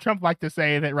he, Trump liked to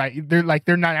say that, right? They're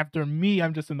not after me,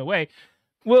 I'm just in the way.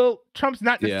 Well, Trump's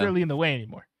not necessarily in the way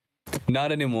anymore.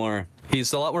 Not anymore.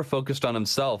 He's a lot more focused on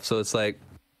himself, so it's like,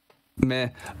 meh.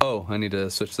 Oh, I need to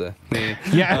switch the meh.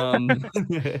 Yeah.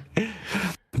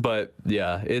 But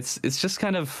yeah, it's just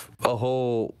kind of a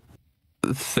whole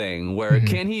thing where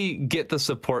can he get the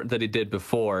support that he did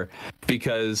before?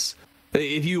 Because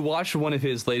if you watch one of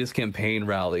his latest campaign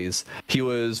rallies, he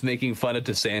was making fun of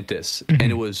DeSantis,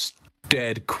 and it was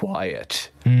dead quiet.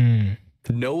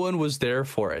 No one was there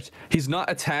for it. He's not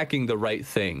attacking the right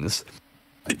things.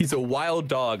 He's a wild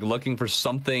dog looking for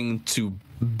something to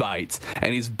bite,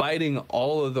 and he's biting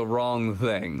all of the wrong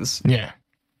things. Yeah.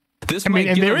 This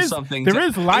might give him something. There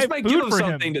is live food for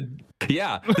him.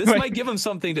 This might give him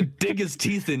something to dig his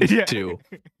teeth into.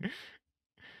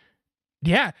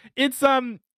 Yeah, it's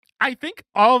I think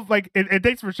all of and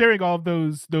thanks for sharing all of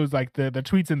those like the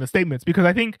tweets and the statements, because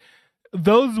I think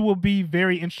those will be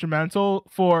very instrumental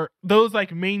for those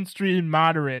like mainstream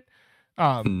moderate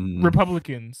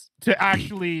Republicans to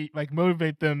actually like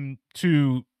motivate them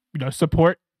to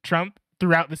support Trump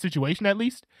throughout the situation, at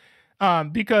least.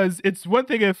 Because it's one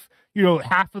thing if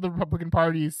half of the Republican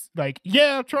Party's like,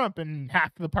 yeah, Trump, and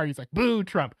half of the party's like, boo,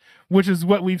 Trump, which is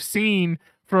what we've seen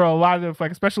for a lot of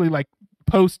like, especially like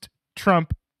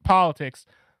post-Trump politics,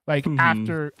 like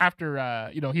after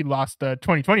he lost the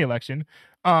 2020 election.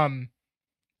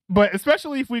 But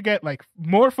especially if we get like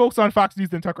more folks on Fox News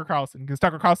than Tucker Carlson, because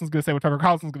Tucker Carlson's gonna say what Tucker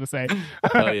Carlson's gonna say.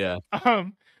 Oh yeah.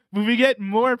 But we get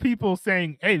more people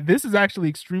saying, hey, this is actually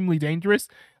extremely dangerous.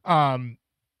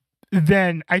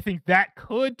 Then I think that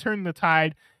could turn the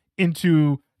tide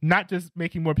into not just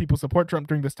making more people support Trump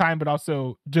during this time, but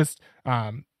also just,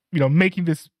 making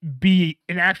this be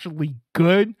an actually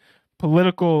good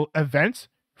political event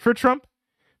for Trump.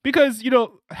 Because,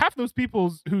 half those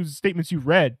people whose statements you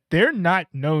read, they're not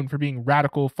known for being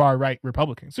radical far-right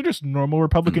Republicans. They're just normal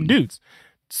Republican dudes.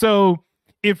 So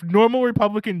if normal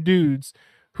Republican dudes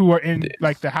who are in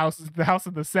like the House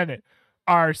and the Senate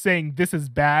are saying this is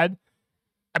bad,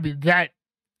 I mean,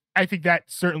 I think that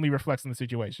certainly reflects in the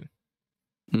situation.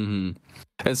 And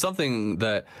something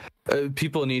that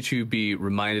people need to be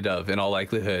reminded of in all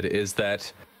likelihood is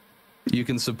that you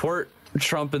can support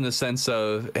Trump in the sense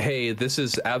of, hey, this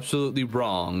is absolutely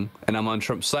wrong, and I'm on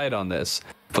Trump's side on this,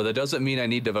 but that doesn't mean I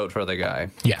need to vote for the guy.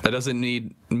 Yeah. That doesn't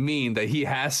mean that he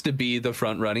has to be the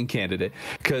front-running candidate,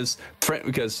 because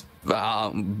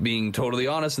being totally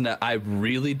honest in that I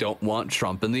really don't want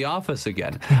Trump in the office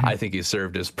again. I think he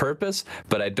served his purpose,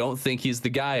 but I don't think he's the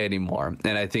guy anymore,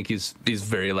 and I think he's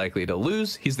very likely to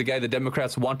lose. He's the guy the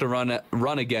Democrats want to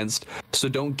run against, so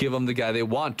don't give him the guy they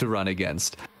want to run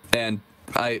against. And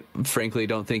I frankly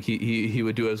don't think he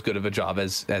would do as good of a job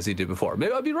as he did before.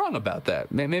 Maybe I'd be wrong about that.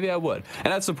 Maybe I would.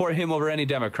 And I'd support him over any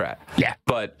Democrat. Yeah.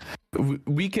 But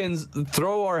we can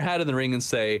throw our hat in the ring and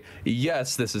say,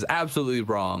 yes, this is absolutely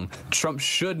wrong. Trump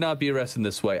should not be arrested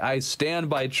this way. I stand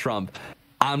by Trump.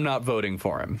 I'm not voting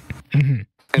for him.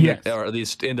 Yes. Or at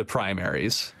least in the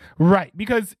primaries. Right.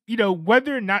 Because,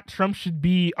 whether or not Trump should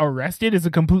be arrested is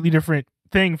a completely different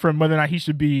thing from whether or not he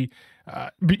should be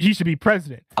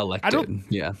president, elected.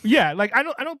 Like I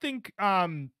don't think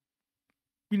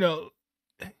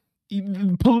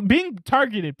being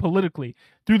targeted politically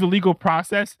through the legal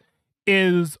process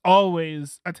is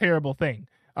always a terrible thing,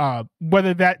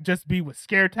 whether that just be with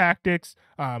scare tactics.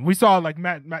 We saw like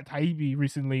Matt Taibbi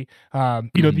recently, the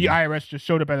IRS just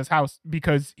showed up at his house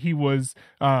because he was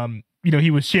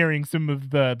he was sharing some of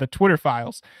the Twitter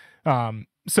files.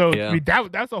 So I mean,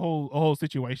 that's a whole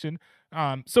situation.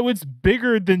 So it's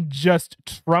bigger than just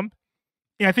Trump.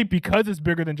 And I think because it's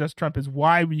bigger than just Trump is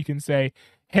why we can say,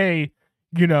 hey,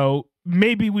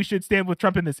 maybe we should stand with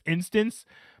Trump in this instance,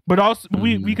 but also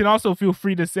we can also feel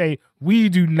free to say we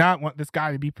do not want this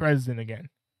guy to be president again.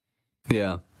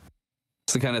 Yeah.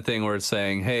 It's the kind of thing where it's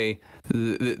saying, hey,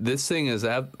 this thing is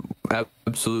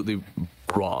absolutely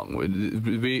wrong.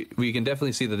 We can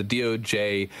definitely see that the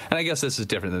DOJ, and I guess this is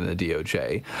different than the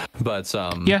DOJ, but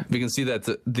we can see that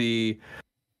the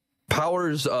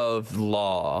powers of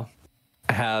law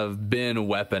have been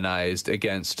weaponized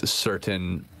against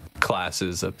certain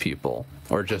classes of people,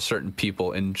 or just certain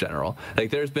people in general.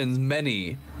 Like there's been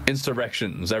many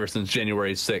insurrections ever since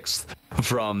January 6th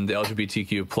from the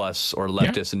LGBTQ plus or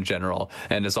leftists in general,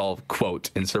 and it's all quote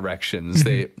insurrections.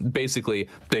 They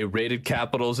raided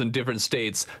capitals in different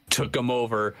states, took them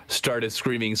over, started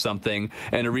screaming something.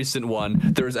 And a recent one,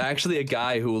 there was actually a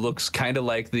guy who looks kind of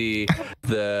like the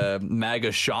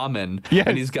MAGA shaman,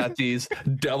 and he's got these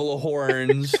devil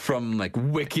horns from like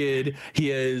Wicked. He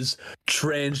has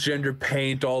transgender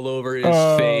paint all over his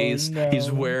face. No.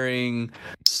 He's wearing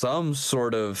some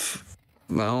sort of,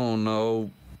 I don't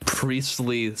know,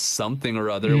 priestly something or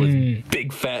other with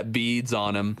big fat beads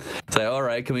on him. Say, all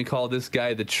right, can we call this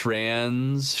guy the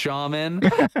trans shaman?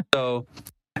 So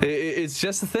it's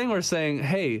just the thing we're saying,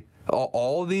 hey,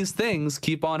 all these things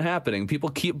keep on happening. People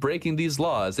keep breaking these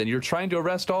laws, and you're trying to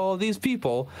arrest all of these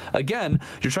people. Again,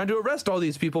 you're trying to arrest all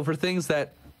these people for things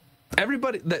that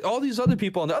all these other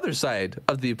people on the other side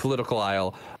of the political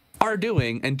aisle are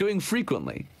doing and doing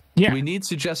frequently. Yeah. We need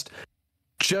to just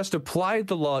apply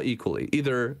the law equally.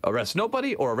 Either arrest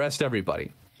nobody or arrest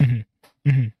everybody.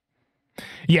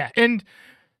 Yeah,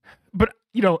 but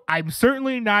I'm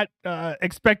certainly not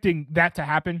expecting that to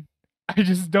happen. I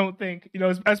just don't think,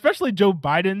 especially Joe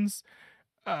Biden's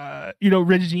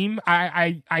regime.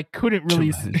 I couldn't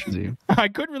really I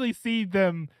couldn't really see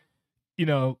them,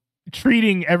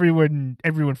 treating everyone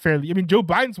fairly. I mean, Joe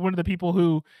Biden's one of the people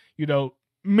who,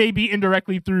 maybe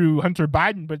indirectly through Hunter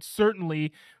Biden, but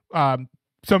certainly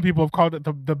some people have called it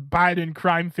the Biden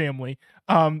crime family.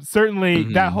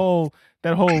 Certainly that whole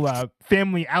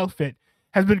family outfit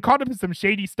has been caught up in some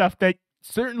shady stuff that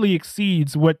certainly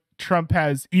exceeds what Trump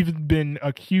has even been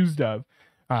accused of.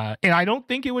 And I don't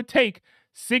think it would take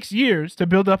 6 years to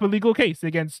build up a legal case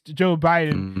against Joe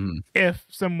Biden if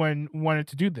someone wanted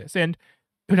to do this. And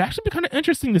it would actually be kind of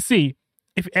interesting to see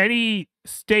if any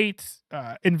state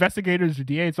investigators or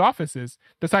DA's offices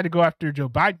decide to go after Joe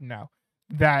Biden now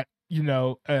that,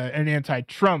 an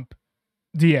anti-Trump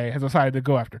DA has decided to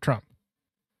go after Trump.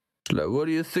 Like, what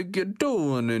do you think you're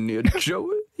doing in here,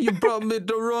 Joey? You brought me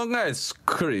the wrong ice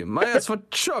cream. I asked for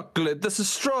chocolate. This is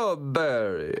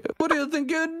strawberry. What do you think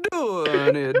you're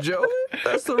doing here, Joey?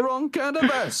 That's the wrong kind of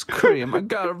ice cream. I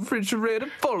got a refrigerator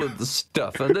full of the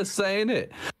stuff, and this ain't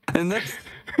it. And that's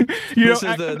this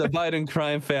is the Biden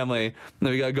crime family that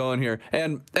we got going here.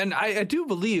 And I do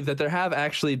believe that there have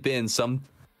actually been some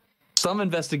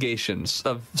investigations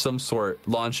of some sort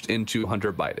launched into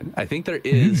Hunter Biden. I think there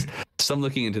is some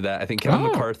looking into that. I think Kevin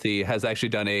McCarthy has actually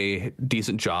done a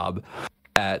decent job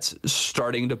at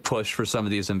starting to push for some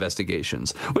of these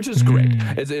investigations, which is great.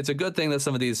 It's a good thing that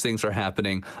some of these things are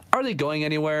happening. Are they going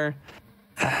anywhere?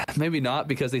 Maybe not,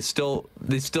 because they still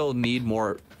need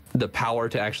more the power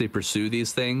to actually pursue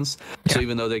these things. So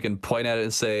even though they can point at it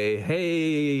and say,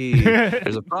 hey,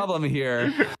 there's a problem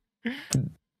here,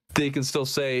 they can still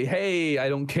say, hey, I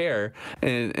don't care,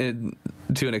 and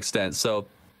to an extent. So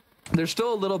there's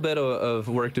still a little bit of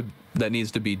work that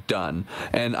needs to be done.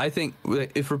 And I think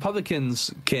if Republicans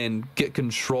can get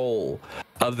control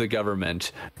of the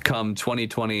government come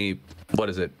 2020, what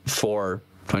is it,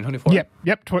 2024?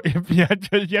 Yep,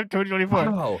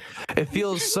 2024. Wow. It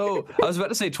feels so, I was about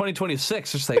to say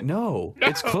 2026. It's like, no,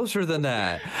 it's closer than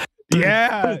that.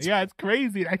 Yeah, it's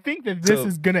crazy. I think that this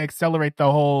is going to accelerate the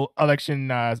whole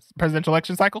presidential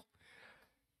election cycle.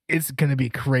 It's going to be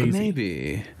crazy.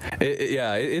 Maybe.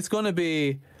 It's going to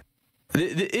be,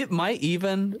 it might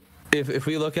even, if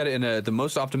we look at it in the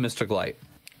most optimistic light,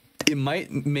 it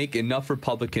might make enough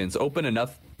Republicans open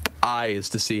enough eyes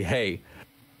to see, hey,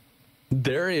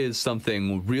 there is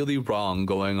something really wrong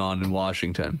going on in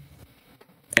Washington,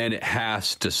 and it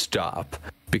has to stop.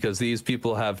 Because these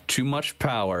people have too much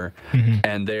power,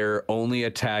 and they're only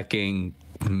attacking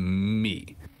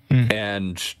me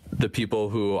and the people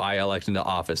who I elect into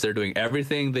office. They're doing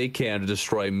everything they can to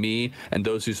destroy me and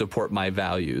those who support my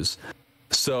values.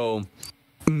 So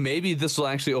maybe this will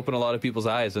actually open a lot of people's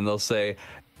eyes, and they'll say,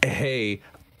 hey,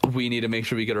 we need to make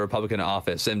sure we get a Republican in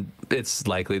office. And it's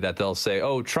likely that they'll say,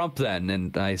 oh, Trump then.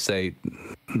 And I say,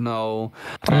 no.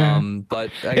 But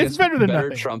I guess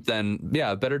better Trump than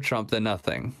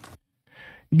nothing.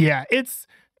 Yeah,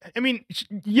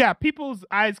 people's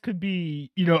eyes could be,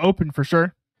 open for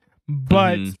sure.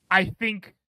 But I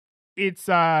think it's,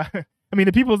 the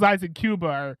people's eyes in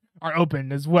Cuba are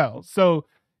open as well. So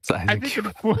I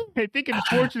think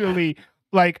unfortunately,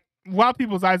 like, while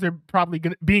people's eyes are probably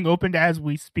being opened as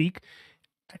we speak,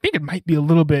 I think it might be a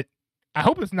little bit, I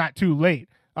hope it's not too late.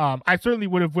 I certainly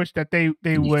would have wished that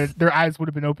their eyes would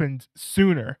have been opened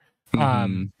sooner,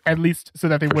 at least so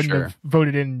that they wouldn't have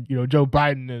voted in, Joe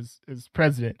Biden as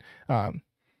president.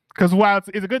 Because while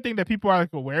it's a good thing that people are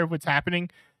like aware of what's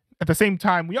happening, at the same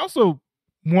time, we also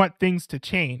want things to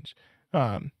change.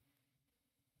 And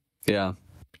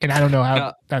I don't know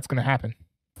how that's going to happen.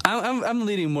 I'm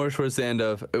leaning more towards the end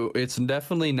of it's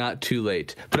definitely not too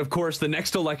late. But of course, the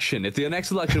next election, if the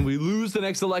next election, we lose the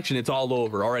next election, it's all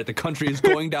over. All right, the country is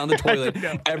going down the toilet.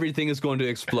 Everything is going to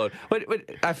explode. But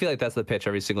I feel like that's the pitch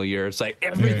every single year. It's like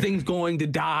everything's going to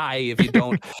die if you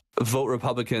don't vote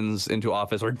Republicans into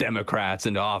office or Democrats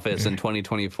into office in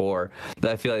 2024.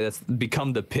 I feel like that's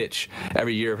become the pitch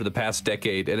every year for the past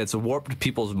decade. And it's warped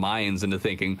people's minds into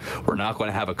thinking we're not going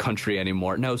to have a country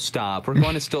anymore. No, stop. We're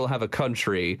going to still have a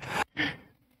country.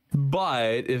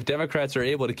 But if Democrats are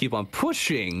able to keep on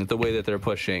pushing the way that they're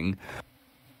pushing,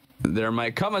 there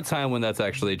might come a time when that's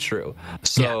actually true.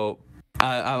 So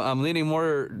I'm leaning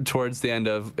more towards the end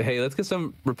of, hey, let's get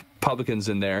some Republicans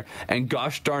in there. And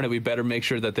gosh darn it, we better make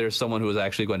sure that there's someone who is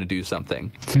actually going to do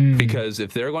something. Because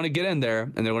if they're going to get in there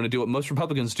and they're going to do what most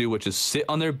Republicans do, which is sit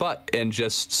on their butt and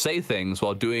just say things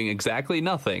while doing exactly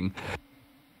nothing,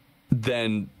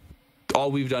 then all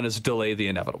we've done is delay the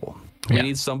inevitable. We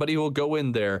need somebody who will go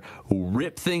in there,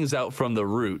 rip things out from the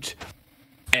root,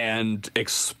 and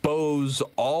expose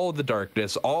all the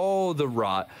darkness, all the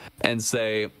rot, and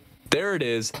say, there it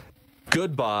is.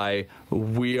 Goodbye.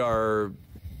 We are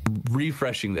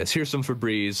refreshing this. Here's some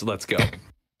Febreze. Let's go.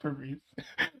 Febreze.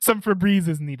 Some Febreze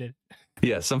is needed.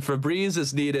 Yeah, some Febreze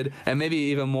is needed, and maybe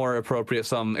even more appropriate,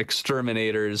 some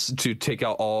exterminators to take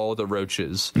out all the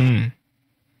roaches.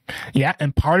 Yeah,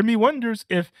 and part of me wonders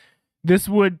if this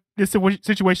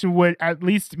situation would at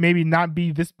least maybe not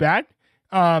be this bad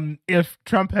if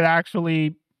Trump had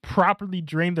actually properly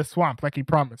drained the swamp like he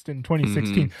promised in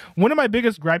 2016. One of my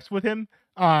biggest gripes with him,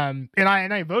 and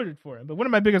I voted for him, but one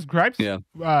of my biggest gripes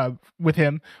with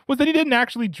him was that he didn't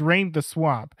actually drain the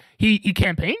swamp. He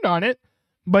campaigned on it,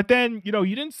 but then, you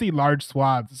didn't see large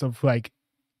swaths of like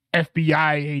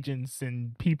FBI agents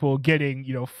and people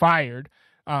getting, fired.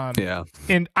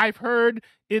 And I've heard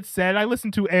it said, I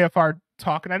listened to AFR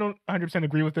talk, and I don't 100%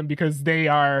 agree with them because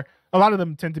a lot of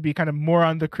them tend to be kind of more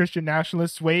on the Christian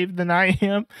nationalist wave than I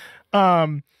am.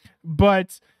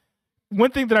 But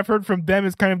one thing that I've heard from them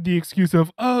is kind of the excuse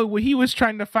of, he was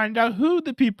trying to find out who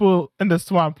the people in the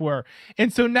swamp were.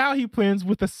 And so now he plans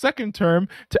with a second term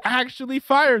to actually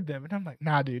fire them. And I'm like,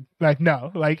 nah, dude, like,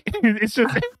 no, like, it's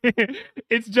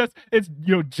just,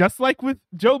 just like with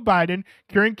Joe Biden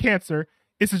curing cancer,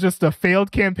 this is just a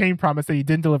failed campaign promise that he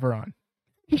didn't deliver on.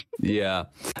 Yeah.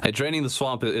 Draining the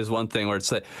swamp is one thing where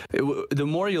it's like, the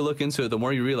more you look into it, the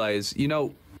more you realize,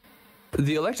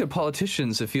 the elected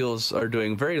politicians, it feels, are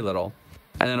doing very little.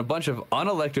 And then a bunch of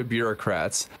unelected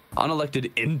bureaucrats,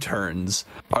 unelected interns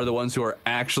are the ones who are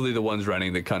actually the ones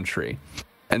running the country.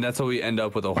 And that's how we end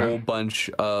up with a whole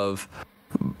bunch of,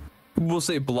 we'll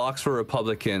say, blocks for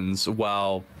Republicans,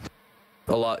 while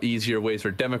a lot easier ways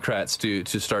for Democrats to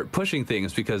start pushing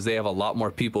things, because they have a lot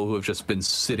more people who have just been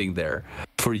sitting there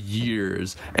for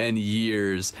years and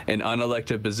years in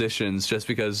unelected positions just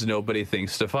because nobody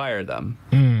thinks to fire them.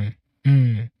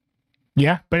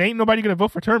 Yeah, but ain't nobody gonna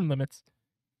vote for term limits,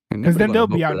 because then they'll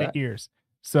be out in the ears.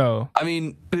 So I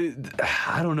mean,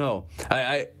 I don't know.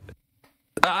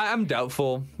 I'm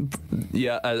doubtful,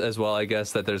 as well, I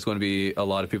guess, that there's going to be a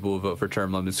lot of people who vote for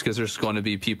term limits, because there's going to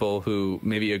be people who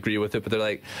maybe agree with it, but they're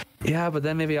like, yeah, but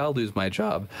then maybe I'll lose my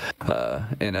job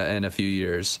in a few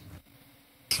years.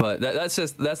 But that's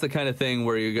the kind of thing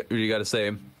where you got to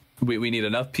say, we need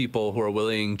enough people who are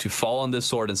willing to fall on this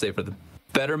sword and say, for the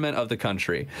betterment of the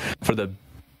country, for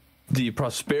the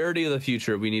prosperity of the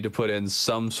future, we need to put in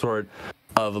some sort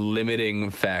of limiting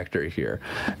factor here.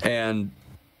 And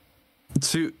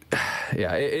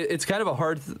it's kind of a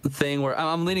hard thing where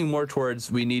I'm leaning more towards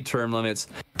we need term limits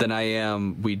than I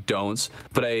am we don't,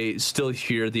 but I still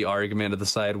hear the argument of the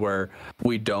side where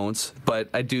we don't. But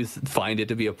I do find it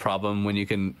to be a problem when you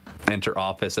can enter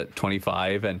office at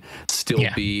 25 and still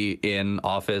be in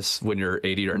office when you're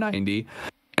 80 or 90.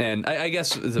 And I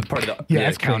guess the part of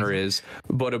the counter crazy. Is,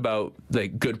 what about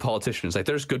like good politicians? Like,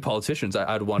 there's good politicians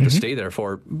I'd want to stay there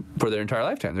for their entire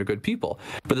lifetime. They're good people.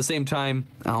 But at the same time,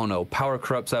 I don't know, power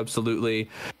corrupts absolutely.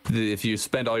 If you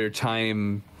spend all your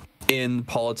time in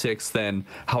politics, then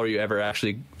how are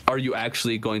you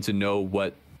actually going to know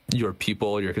what your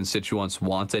people, your constituents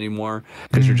want anymore?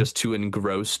 Because you're just too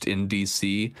engrossed in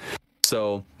DC.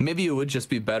 So maybe it would just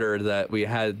be better that we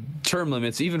had term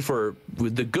limits, even for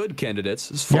the good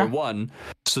candidates, for one,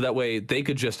 so that way they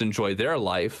could just enjoy their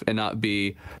life and not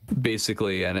be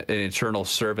basically an eternal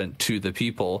servant to the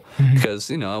people,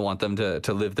 because, I want them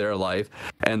to live their life.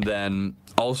 And then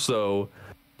also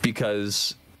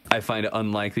because I find it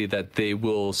unlikely that they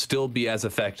will still be as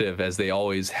effective as they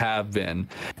always have been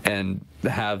and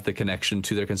have the connection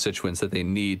to their constituents that they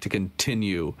need to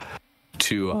continue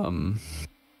to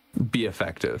be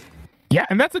effective. Yeah,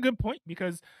 and that's a good point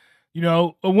because,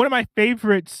 one of my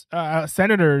favorite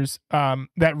senators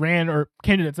that ran or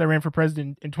candidates that ran for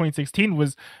president in 2016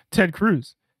 was Ted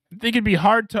Cruz. I think it'd be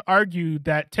hard to argue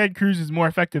that Ted Cruz is more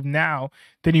effective now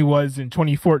than he was in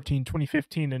 2014,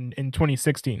 2015, and in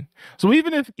 2016. So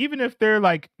even if they're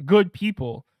like good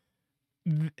people,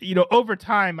 over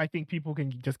time, I think people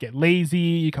can just get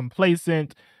lazy,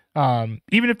 complacent.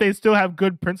 Even if they still have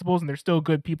good principles and they're still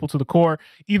good people to the core,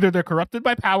 either they're corrupted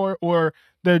by power or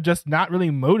they're just not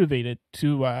really motivated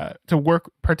to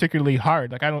work particularly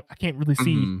hard. Like I can't really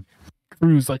see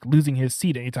Cruz like losing his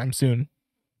seat anytime soon.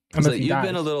 So you've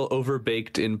been a little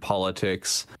overbaked in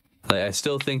politics. Like, I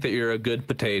still think that you're a good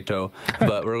potato,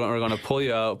 but we're going to pull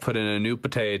you out, put in a new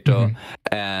potato,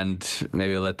 and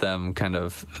maybe let them kind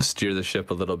of steer the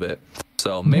ship a little bit.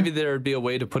 So maybe there'd be a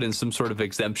way to put in some sort of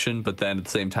exemption, but then at the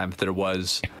same time, if there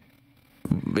was,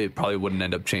 it probably wouldn't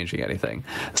end up changing anything.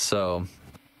 So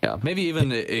yeah, maybe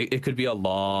even it could be a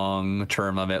long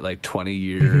term of it, like 20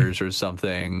 years or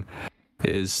something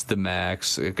is the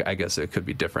max. I guess it could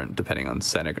be different depending on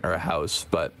Senate or House,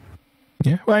 but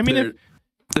yeah. Well, I mean,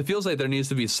 it feels like there needs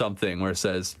to be something where it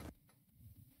says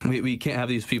we can't have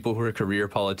these people who are career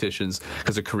politicians,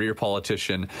 because a career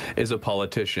politician is a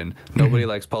politician. Nobody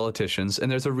likes politicians,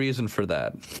 and there's a reason for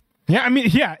that. Yeah, I mean,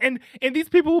 yeah, and these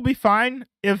people will be fine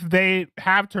if they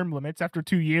have term limits after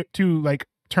 2 like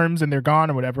terms and they're gone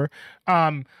or whatever.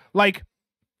 Ted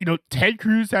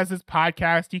Cruz has his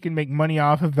podcast; he can make money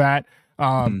off of that.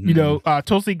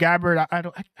 Tulsi Gabbard,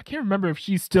 I can't remember if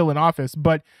she's still in office,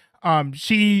 but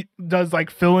she does like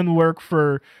fill-in work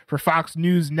for Fox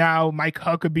News now. Mike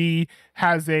Huckabee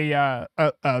has a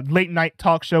late night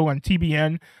talk show on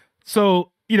TBN.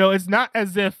 So, it's not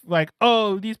as if like,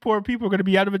 oh, these poor people are going to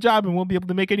be out of a job and won't be able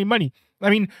to make any money.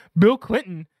 I mean, Bill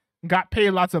Clinton got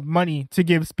paid lots of money to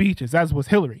give speeches, as was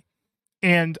Hillary.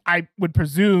 And I would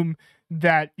presume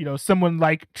that, someone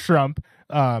like Trump,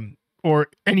 or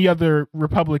any other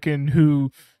Republican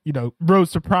who,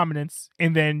 rose to prominence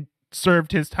and then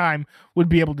served his time would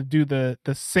be able to do the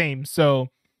same. So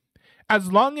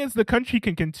as long as the country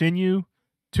can continue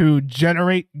to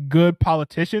generate good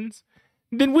politicians,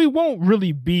 then we won't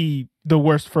really be the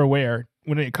worst for wear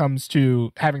when it comes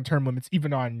to having term limits,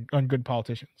 even on good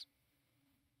politicians.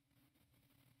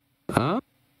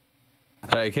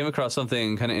 I came across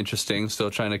something kind of interesting. Still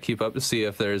trying to keep up to see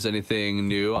if there's anything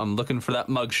new. I'm looking for that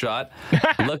mugshot.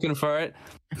 Looking for it.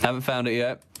 Haven't found it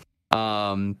yet.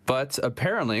 But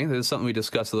apparently, there's something we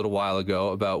discussed a little while ago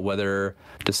about whether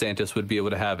DeSantis would be able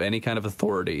to have any kind of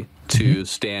authority to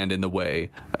stand in the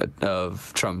way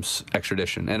of Trump's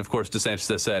extradition. And of course, DeSantis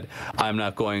has said, I'm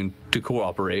not going to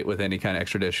cooperate with any kind of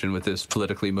extradition with this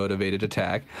politically motivated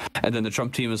attack. And then the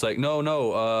Trump team is like,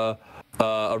 no,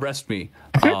 arrest me.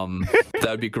 That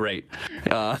would be great.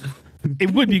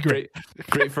 It would be great.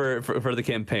 Great for the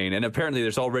campaign. And apparently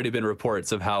there's already been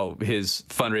reports of how his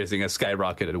fundraising has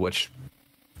skyrocketed, which,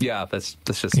 yeah, that's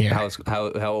just how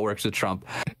it works with Trump.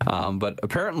 But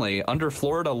apparently under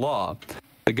Florida law,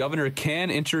 the governor can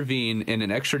intervene in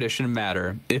an extradition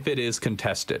matter if it is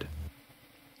contested.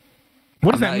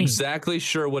 What does that mean? I'm not exactly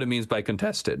sure what it means by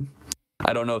contested.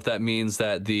 I don't know if that means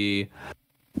that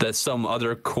that some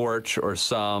other court or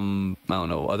some, I don't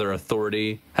know, other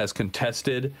authority has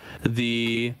contested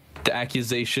the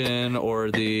accusation or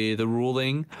the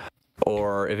ruling,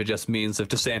 or if it just means if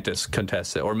DeSantis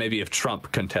contests it, or maybe if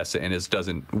Trump contests it and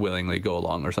doesn't willingly go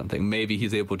along or something. Maybe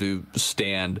he's able to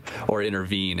stand or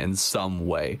intervene in some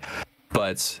way.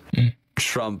 But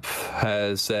Trump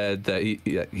has said that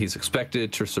he's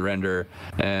expected to surrender,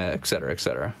 et cetera, et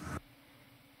cetera.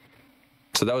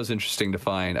 So that was interesting to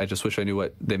find. I just wish I knew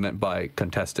what they meant by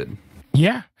contested.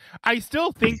 Yeah. I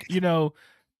still think,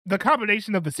 the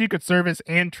combination of the Secret Service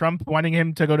and Trump wanting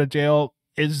him to go to jail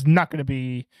is not going to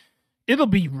be... It'll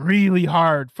be really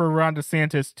hard for Ron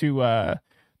DeSantis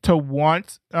to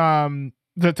want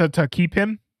to keep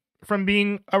him from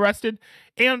being arrested.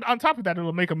 And on top of that,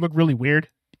 it'll make him look really weird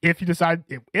if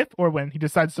or when he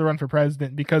decides to run for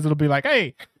president, because it'll be like,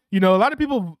 hey, a lot of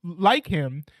people like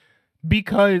him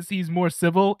because he's more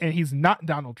civil and he's not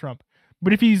Donald Trump.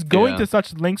 But if he's going to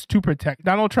such lengths to protect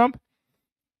Donald Trump,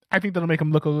 I think that'll make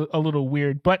him look a little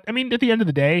weird. But I mean, at the end of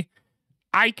the day,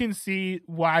 I can see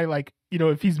why, like,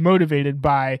 if he's motivated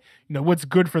by, what's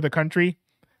good for the country,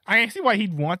 I see why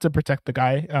he'd want to protect the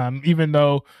guy, even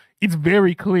though it's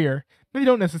very clear they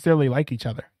don't necessarily like each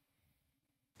other.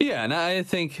 Yeah, and I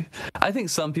think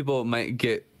some people might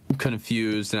get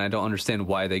confused, and I don't understand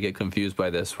why they get confused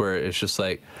by this, where it's just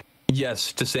like,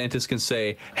 yes, DeSantis can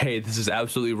say, hey, this is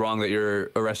absolutely wrong that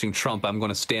you're arresting Trump. I'm going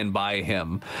to stand by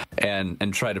him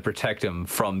and try to protect him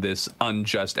from this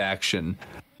unjust action.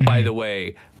 By the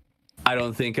way, I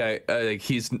don't think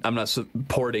I'm not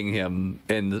supporting him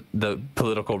in the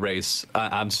political race.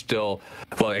 I'm still,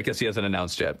 well, I guess he hasn't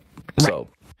announced yet. So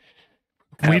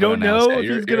we don't know if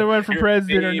he's going to run for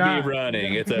president or not. Maybe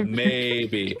running. It's a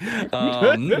maybe.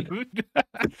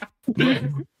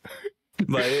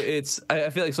 But I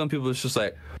feel like some people it's just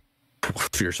like,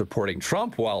 if you're supporting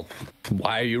Trump, well,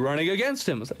 why are you running against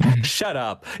him? Like, shut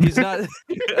up. He's not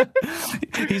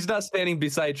he's not standing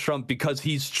beside Trump because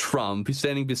he's Trump. He's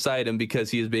standing beside him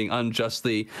because he is being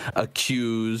unjustly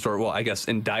accused, or, well, I guess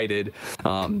indicted.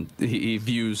 He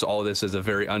views all this as a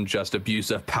very unjust abuse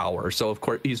of power. So, of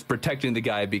course, he's protecting the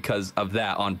guy because of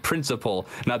that on principle,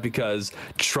 not because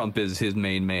Trump is his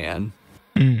main man.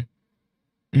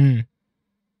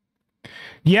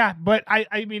 Yeah, but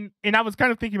I mean, and I was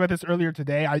kind of thinking about this earlier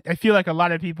today. I feel like a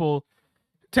lot of people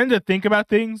tend to think about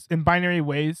things in binary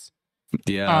ways.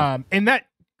 Yeah. And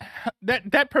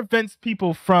that prevents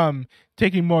people from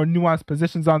taking more nuanced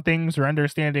positions on things or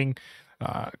understanding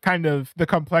kind of the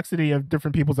complexity of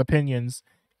different people's opinions.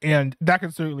 And that can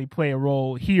certainly play a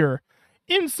role here.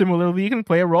 And similarly, it can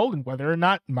play a role in whether or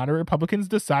not moderate Republicans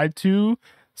decide to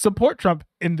support Trump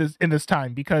in this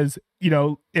time, because, you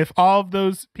know, if all of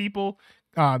those people,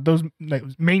 those like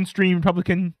mainstream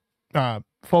Republican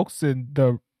folks in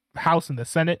the House and the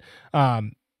Senate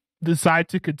decide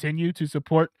to continue to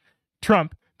support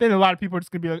Trump, then a lot of people are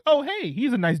just gonna be like, oh, hey,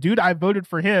 he's a nice dude, I voted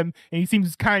for him and he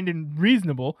seems kind and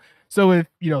reasonable. So if,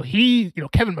 you know,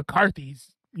 Kevin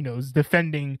McCarthy's, you know, is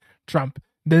defending Trump,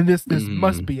 then this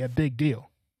must be a big deal.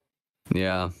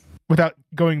 Yeah. Without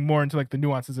going more into like the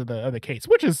nuances of the case,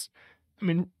 which is, I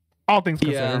mean, all things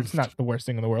considered, it's not the worst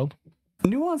thing in the world.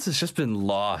 Nuance has just been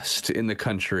lost in the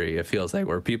country. It feels like,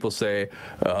 where people say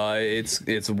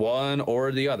it's one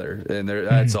or the other, and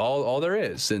that's all there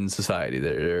is in society.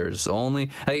 There's only,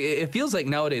 it feels like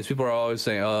nowadays people are always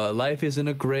saying life is in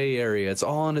a gray area. It's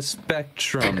all on a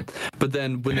spectrum. But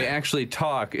then when they actually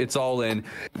talk, it's all in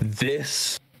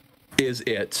this is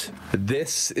it.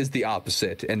 This is the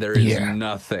opposite, and there is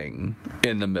nothing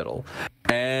in the middle.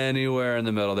 Anywhere in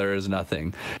the middle, there is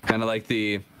nothing. Kind of like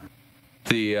the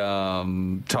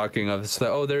talking of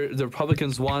the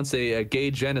Republicans wants a gay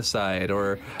genocide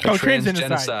or a trans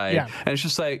genocide. Yeah. And it's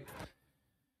just like,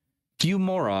 you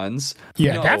morons.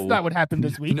 Yeah, no, that's not what happened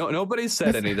this week. No, nobody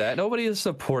said any of that. Nobody is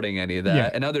supporting any of that. Yeah.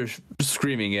 And now they're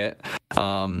screaming it,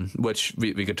 which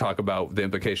we could talk about the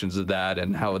implications of that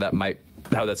and how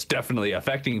that's definitely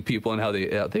affecting people and how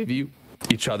they view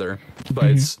each other. But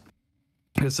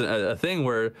it's a thing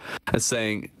where it's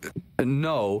saying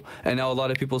no, and now a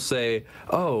lot of people say,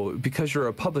 oh, because you're a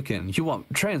Republican, you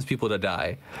want trans people to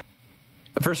die.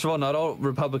 First of all, not all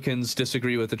Republicans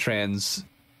disagree with the trans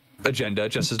agenda,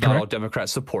 just as not all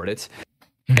Democrats support it.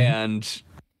 And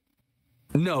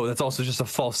no, that's also just a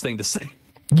false thing to say.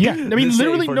 Yeah, I mean,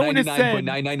 literally no one has said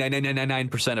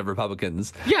 99.999% of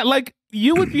Republicans. Yeah, like,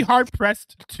 you would be hard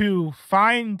pressed to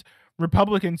find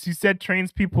Republicans who said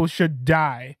trans people should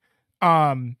die.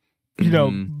 You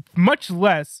know, much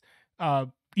less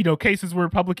cases where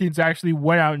Republicans actually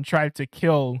went out and tried to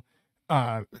kill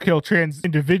trans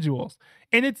individuals.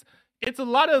 And it's a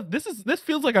lot of this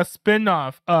feels like a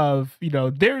spin-off of, you know,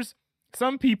 there's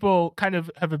some people kind of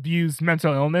have abused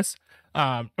mental illness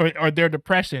or their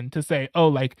depression to say, oh,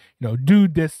 like, you know, do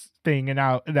this thing and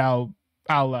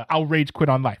I'll rage quit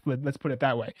on life. Let's put it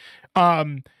that way.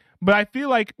 But I feel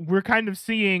like we're kind of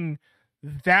seeing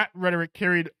that rhetoric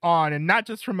carried on, and not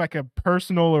just from like a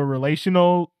personal or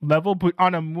relational level, but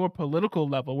on a more political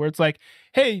level, where it's like,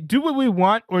 hey, do what we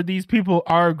want or these people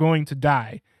are going to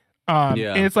die. And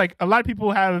it's like a lot of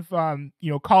people have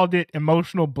called it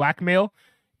emotional blackmail,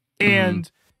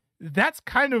 and that's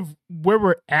kind of where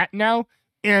we're at now.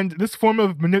 And this form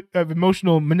of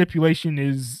emotional manipulation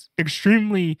is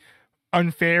extremely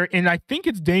unfair, and I think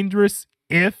it's dangerous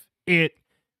if it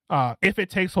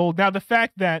takes hold. Now, the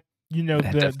fact that, you know,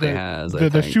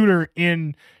 the shooter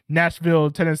in Nashville,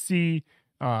 Tennessee,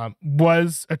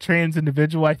 was a trans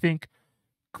individual, I think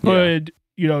could,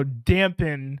 you know,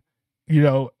 dampen, you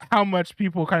know, how much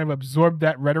people kind of absorb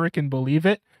that rhetoric and believe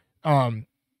it.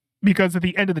 Because at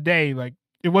the end of the day, like,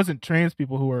 it wasn't trans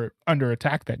people who were under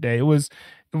attack that day. It was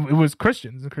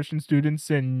Christians, and Christian students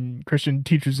and Christian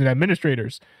teachers and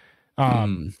administrators.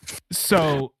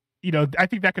 So, you know, I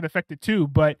think that could affect it too.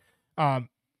 But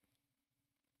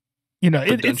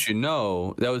But don't you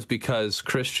know that was because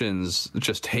Christians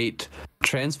just hate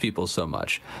trans people so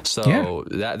much? So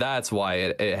that's why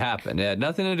it happened. It had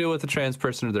nothing to do with the trans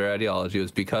person or their ideology. It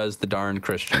was because the darn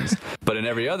Christians. But in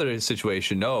every other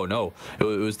situation, no, it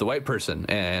was the white person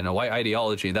and a white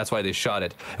ideology. And that's why they shot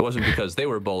it. It wasn't because they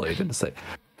were bullied. And it's like,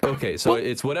 okay, so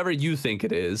it's whatever you think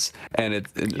it is, and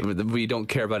we don't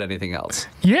care about anything else.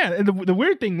 Yeah, and the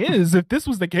weird thing is, if this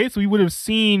was the case, we would have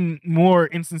seen more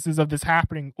instances of this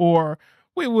happening, or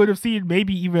we would have seen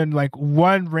maybe even like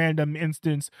one random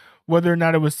instance, whether or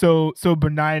not it was so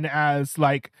benign as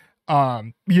like,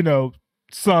 some,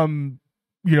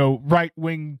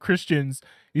 right-wing Christians,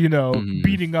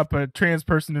 beating up a trans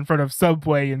person in front of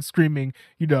Subway and screaming,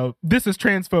 this is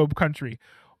transphobe country,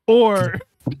 or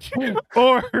like,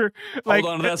 hold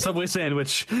on to that Subway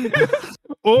sandwich,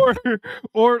 or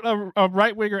a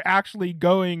right winger actually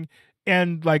going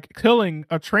and like killing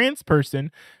a trans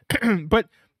person, but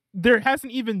there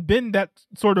hasn't even been that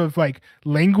sort of like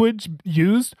language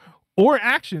used or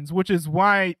actions, which is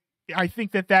why I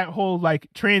think that whole like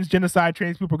trans genocide,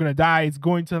 trans people are going to die is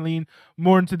going to lean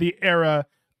more into the era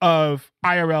of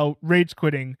IRL rage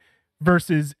quitting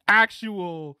versus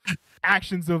actual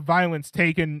actions of violence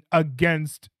taken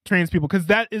against trans people, because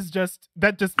that just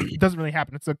doesn't really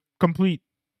happen. It's a complete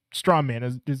straw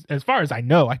man, as far as I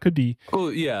know. I could be. Oh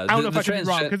yeah, I don't know if I could be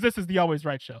wrong, because this is the Always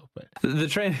Right show. But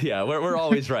we're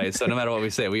always right. So no matter what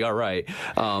we say, we are right.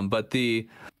 But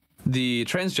the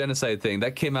trans genocide thing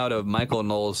that came out of Michael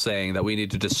Knowles saying that we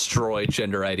need to destroy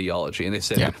gender ideology, and they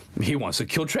said he wants to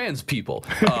kill trans people.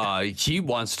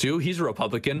 He's a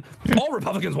Republican. All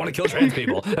Republicans want to kill trans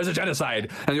people. There's a genocide,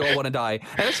 and you all want to die.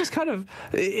 And it's just kind of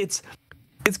it's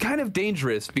kind of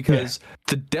dangerous, because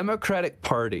the Democratic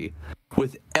Party,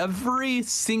 with every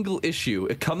single issue,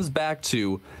 it comes back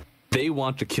to they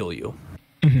want to kill you.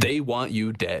 Mm-hmm. They want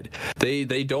you dead.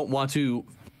 They don't want to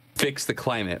fix the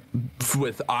climate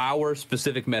with our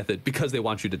specific method because they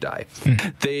want you to die.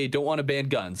 They don't want to ban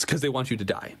guns because they want you to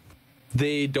die.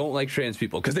 They don't like trans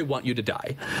people because they want you to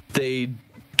die. They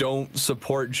don't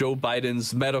support Joe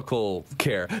Biden's medical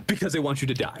care because they want you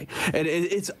to die. And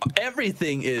it's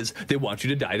everything is they want you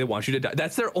to die. They want you to die.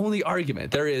 That's their only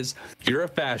argument. There is, you're a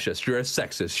fascist, you're a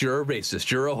sexist, you're a racist,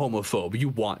 you're a homophobe, you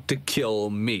want to kill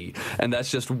me. And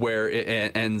that's just where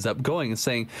it ends up going, and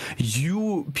saying,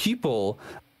 you people,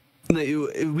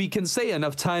 we can say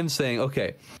enough times saying,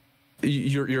 okay,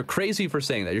 you're crazy for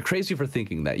saying that. You're crazy for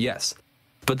thinking that. Yes.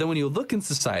 But then when you look in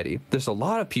society, there's a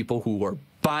lot of people who are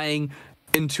buying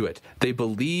into it. They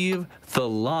believe the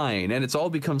line, and it's all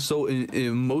become so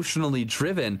emotionally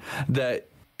driven that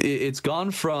it's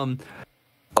gone from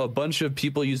a bunch of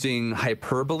people using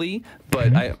hyperbole,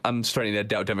 but I'm starting to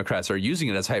doubt Democrats are using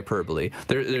it as hyperbole.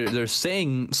 They're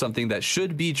saying something that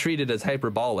should be treated as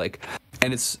hyperbolic,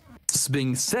 and it's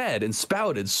being said and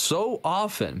spouted so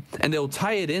often, and they'll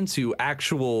tie it into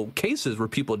actual cases where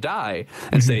people die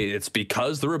and say it's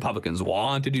because the Republicans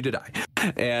wanted you to die,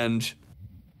 and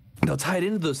they'll tie it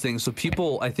into those things. So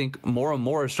people, I think, more and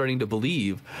more are starting to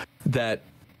believe that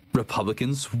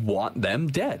Republicans want them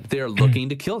dead. They're looking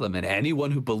to kill them, and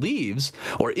anyone who believes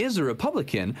or is a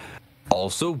Republican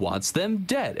also wants them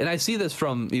dead. And I see this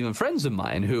from even friends of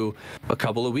mine who a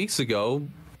couple of weeks ago,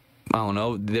 I don't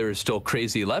know, they're still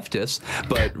crazy leftists,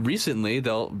 but recently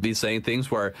they'll be saying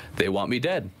things where they want me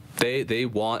dead. They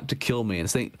want to kill me, and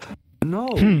saying, no,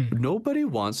 nobody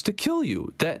wants to kill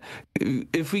you. That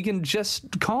if we can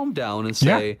just calm down and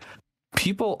say,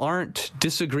 people aren't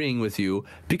disagreeing with you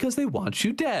because they want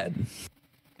you dead.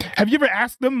 Have you ever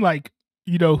asked them, like,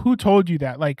 who told you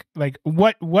that? Like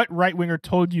what right winger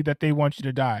told you that they want you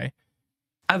to die?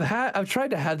 I've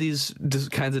tried to have these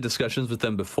kinds of discussions with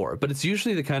them before, but it's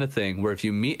usually the kind of thing where if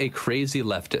you meet a crazy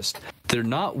leftist, they're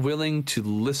not willing to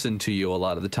listen to you a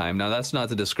lot of the time. Now, that's not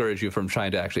to discourage you from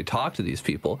trying to actually talk to these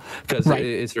people, because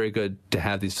it's very good to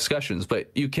have these discussions, but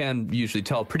you can usually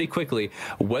tell pretty quickly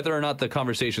whether or not the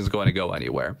conversation is going to go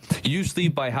anywhere, usually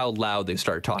by how loud they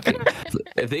start talking.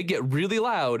 If they get really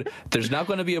loud, there's not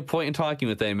going to be a point in talking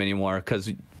with them anymore, because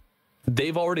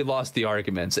they've already lost the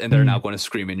arguments and they're now going to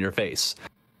scream in your face.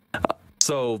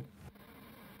 So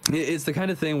it's the kind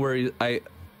of thing where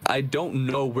I don't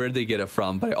know where they get it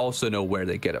from, but I also know where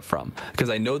they get it from,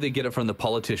 because I know they get it from the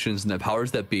politicians and the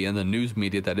powers that be and the news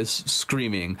media that is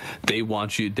screaming, they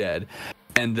want you dead.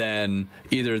 And then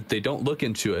either they don't look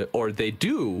into it, or they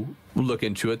do look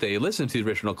into it, they listen to the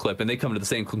original clip, and they come to the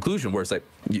same conclusion where it's like,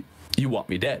 you want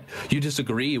me dead. You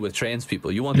disagree with trans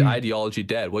people. You want the ideology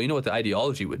dead. Well, you know what the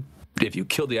ideology would, if you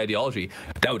killed the ideology,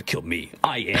 that would kill me.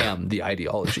 I am the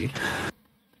ideology.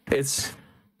 It's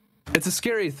a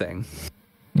scary thing.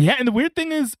 Yeah, and the weird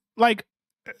thing is, like,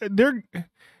 they're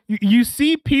you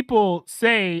see people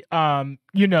say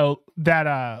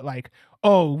that like,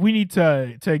 oh, we need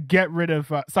to get rid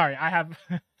of sorry, I have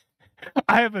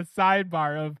I have a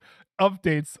sidebar of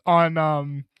updates on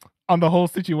the whole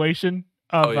situation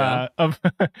Oh of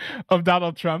yeah. of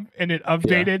Donald Trump, and it Yeah.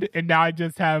 updated, and now I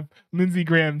just have Lindsey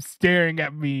Graham staring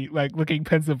at me, like looking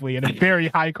pensively in a very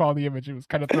high quality image. It was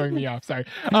kind of throwing me off. Sorry.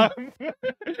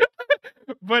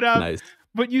 But Nice.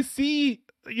 but you see,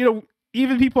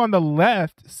 even people on the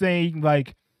left saying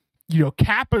like,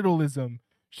 capitalism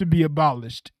should be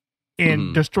abolished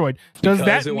and destroyed. Does Because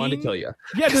that they mean wanted to kill you.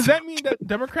 Yeah, does that mean that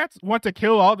Democrats want to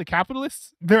kill all the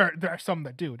capitalists? There are some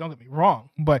that do. Don't get me wrong,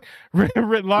 but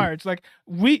writ large, like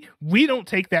we don't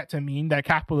take that to mean that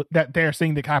that they're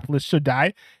saying the capitalists should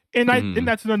die, and and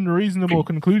that's an unreasonable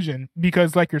conclusion,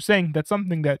 because, like you're saying, that's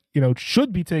something that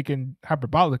should be taken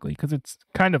hyperbolically, because it's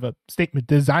kind of a statement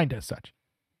designed as such.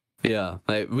 Yeah,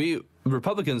 like we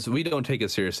Republicans, we don't take it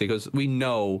seriously because we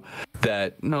know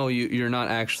that no, you're not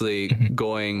actually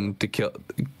going to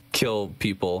kill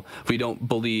people. We don't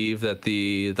believe that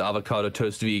the avocado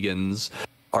toast vegans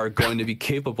are going to be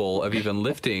capable of even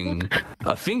lifting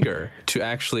a finger to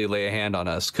actually lay a hand on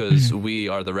us, because we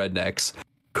are the rednecks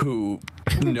who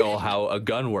know how a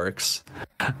gun works.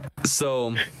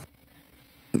 So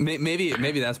maybe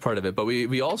that's part of it, but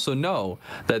we also know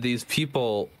that these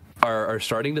people are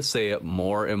starting to say it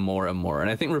more and more and more. And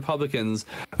I think Republicans,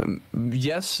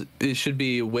 yes, it should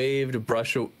be waved,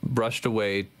 brushed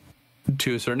away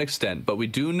to a certain extent, but we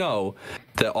do know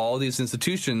that all these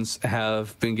institutions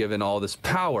have been given all this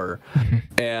power,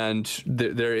 and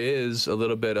there is a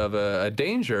little bit of a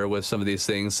danger with some of these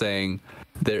things, saying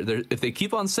if they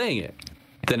keep on saying it,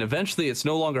 then eventually it's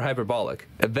no longer hyperbolic.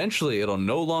 Eventually it'll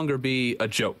no longer be a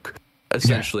joke,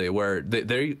 essentially, where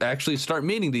they actually start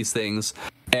meaning these things.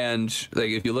 And like,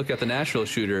 if you look at the Nashville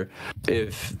shooter,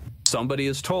 if somebody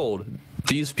is told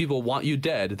these people want you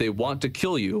dead, they want to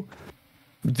kill you,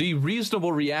 the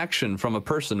reasonable reaction from a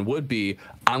person would be,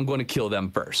 I'm going to kill them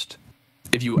first.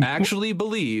 If you actually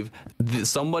believe that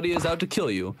somebody is out to kill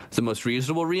you, the most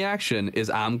reasonable reaction is,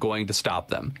 I'm going to stop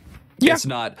them. Yeah. It's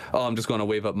not, oh, I'm just going to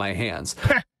wave up my hands.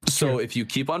 So if you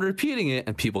keep on repeating it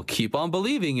and people keep on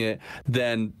believing it,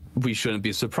 then we shouldn't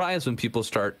be surprised when people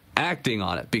start acting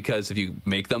on it, because if you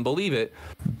make them believe it,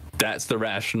 that's the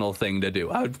rational thing to do.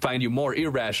 I would find you more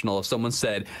irrational if someone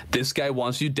said, this guy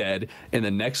wants you dead, and the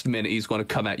next minute he's going to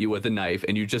come at you with a knife,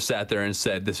 and you just sat there and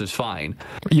said, this is fine.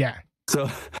 Yeah. So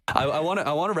I want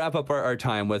to wrap up our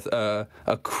time with a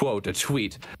quote, a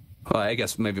tweet. Well, I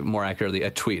guess maybe more accurately,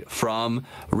 a tweet from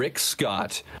Rick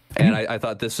Scott. And I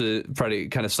thought this is probably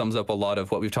kind of sums up a lot of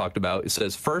what we've talked about. It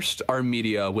says, first, our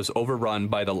media was overrun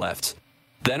by the left.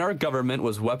 Then our government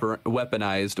was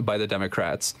weaponized by the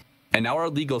Democrats. And now our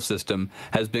legal system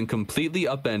has been completely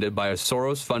upended by a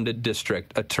Soros-funded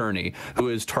district attorney who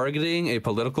is targeting a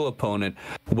political opponent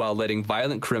while letting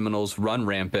violent criminals run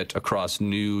rampant across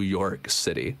New York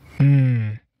City.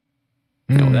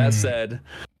 That said,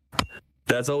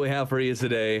 that's all we have for you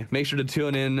today. Make sure to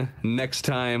tune in next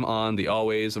time on the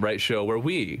Always Right Show, where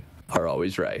we are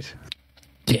always right.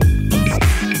 Yeah.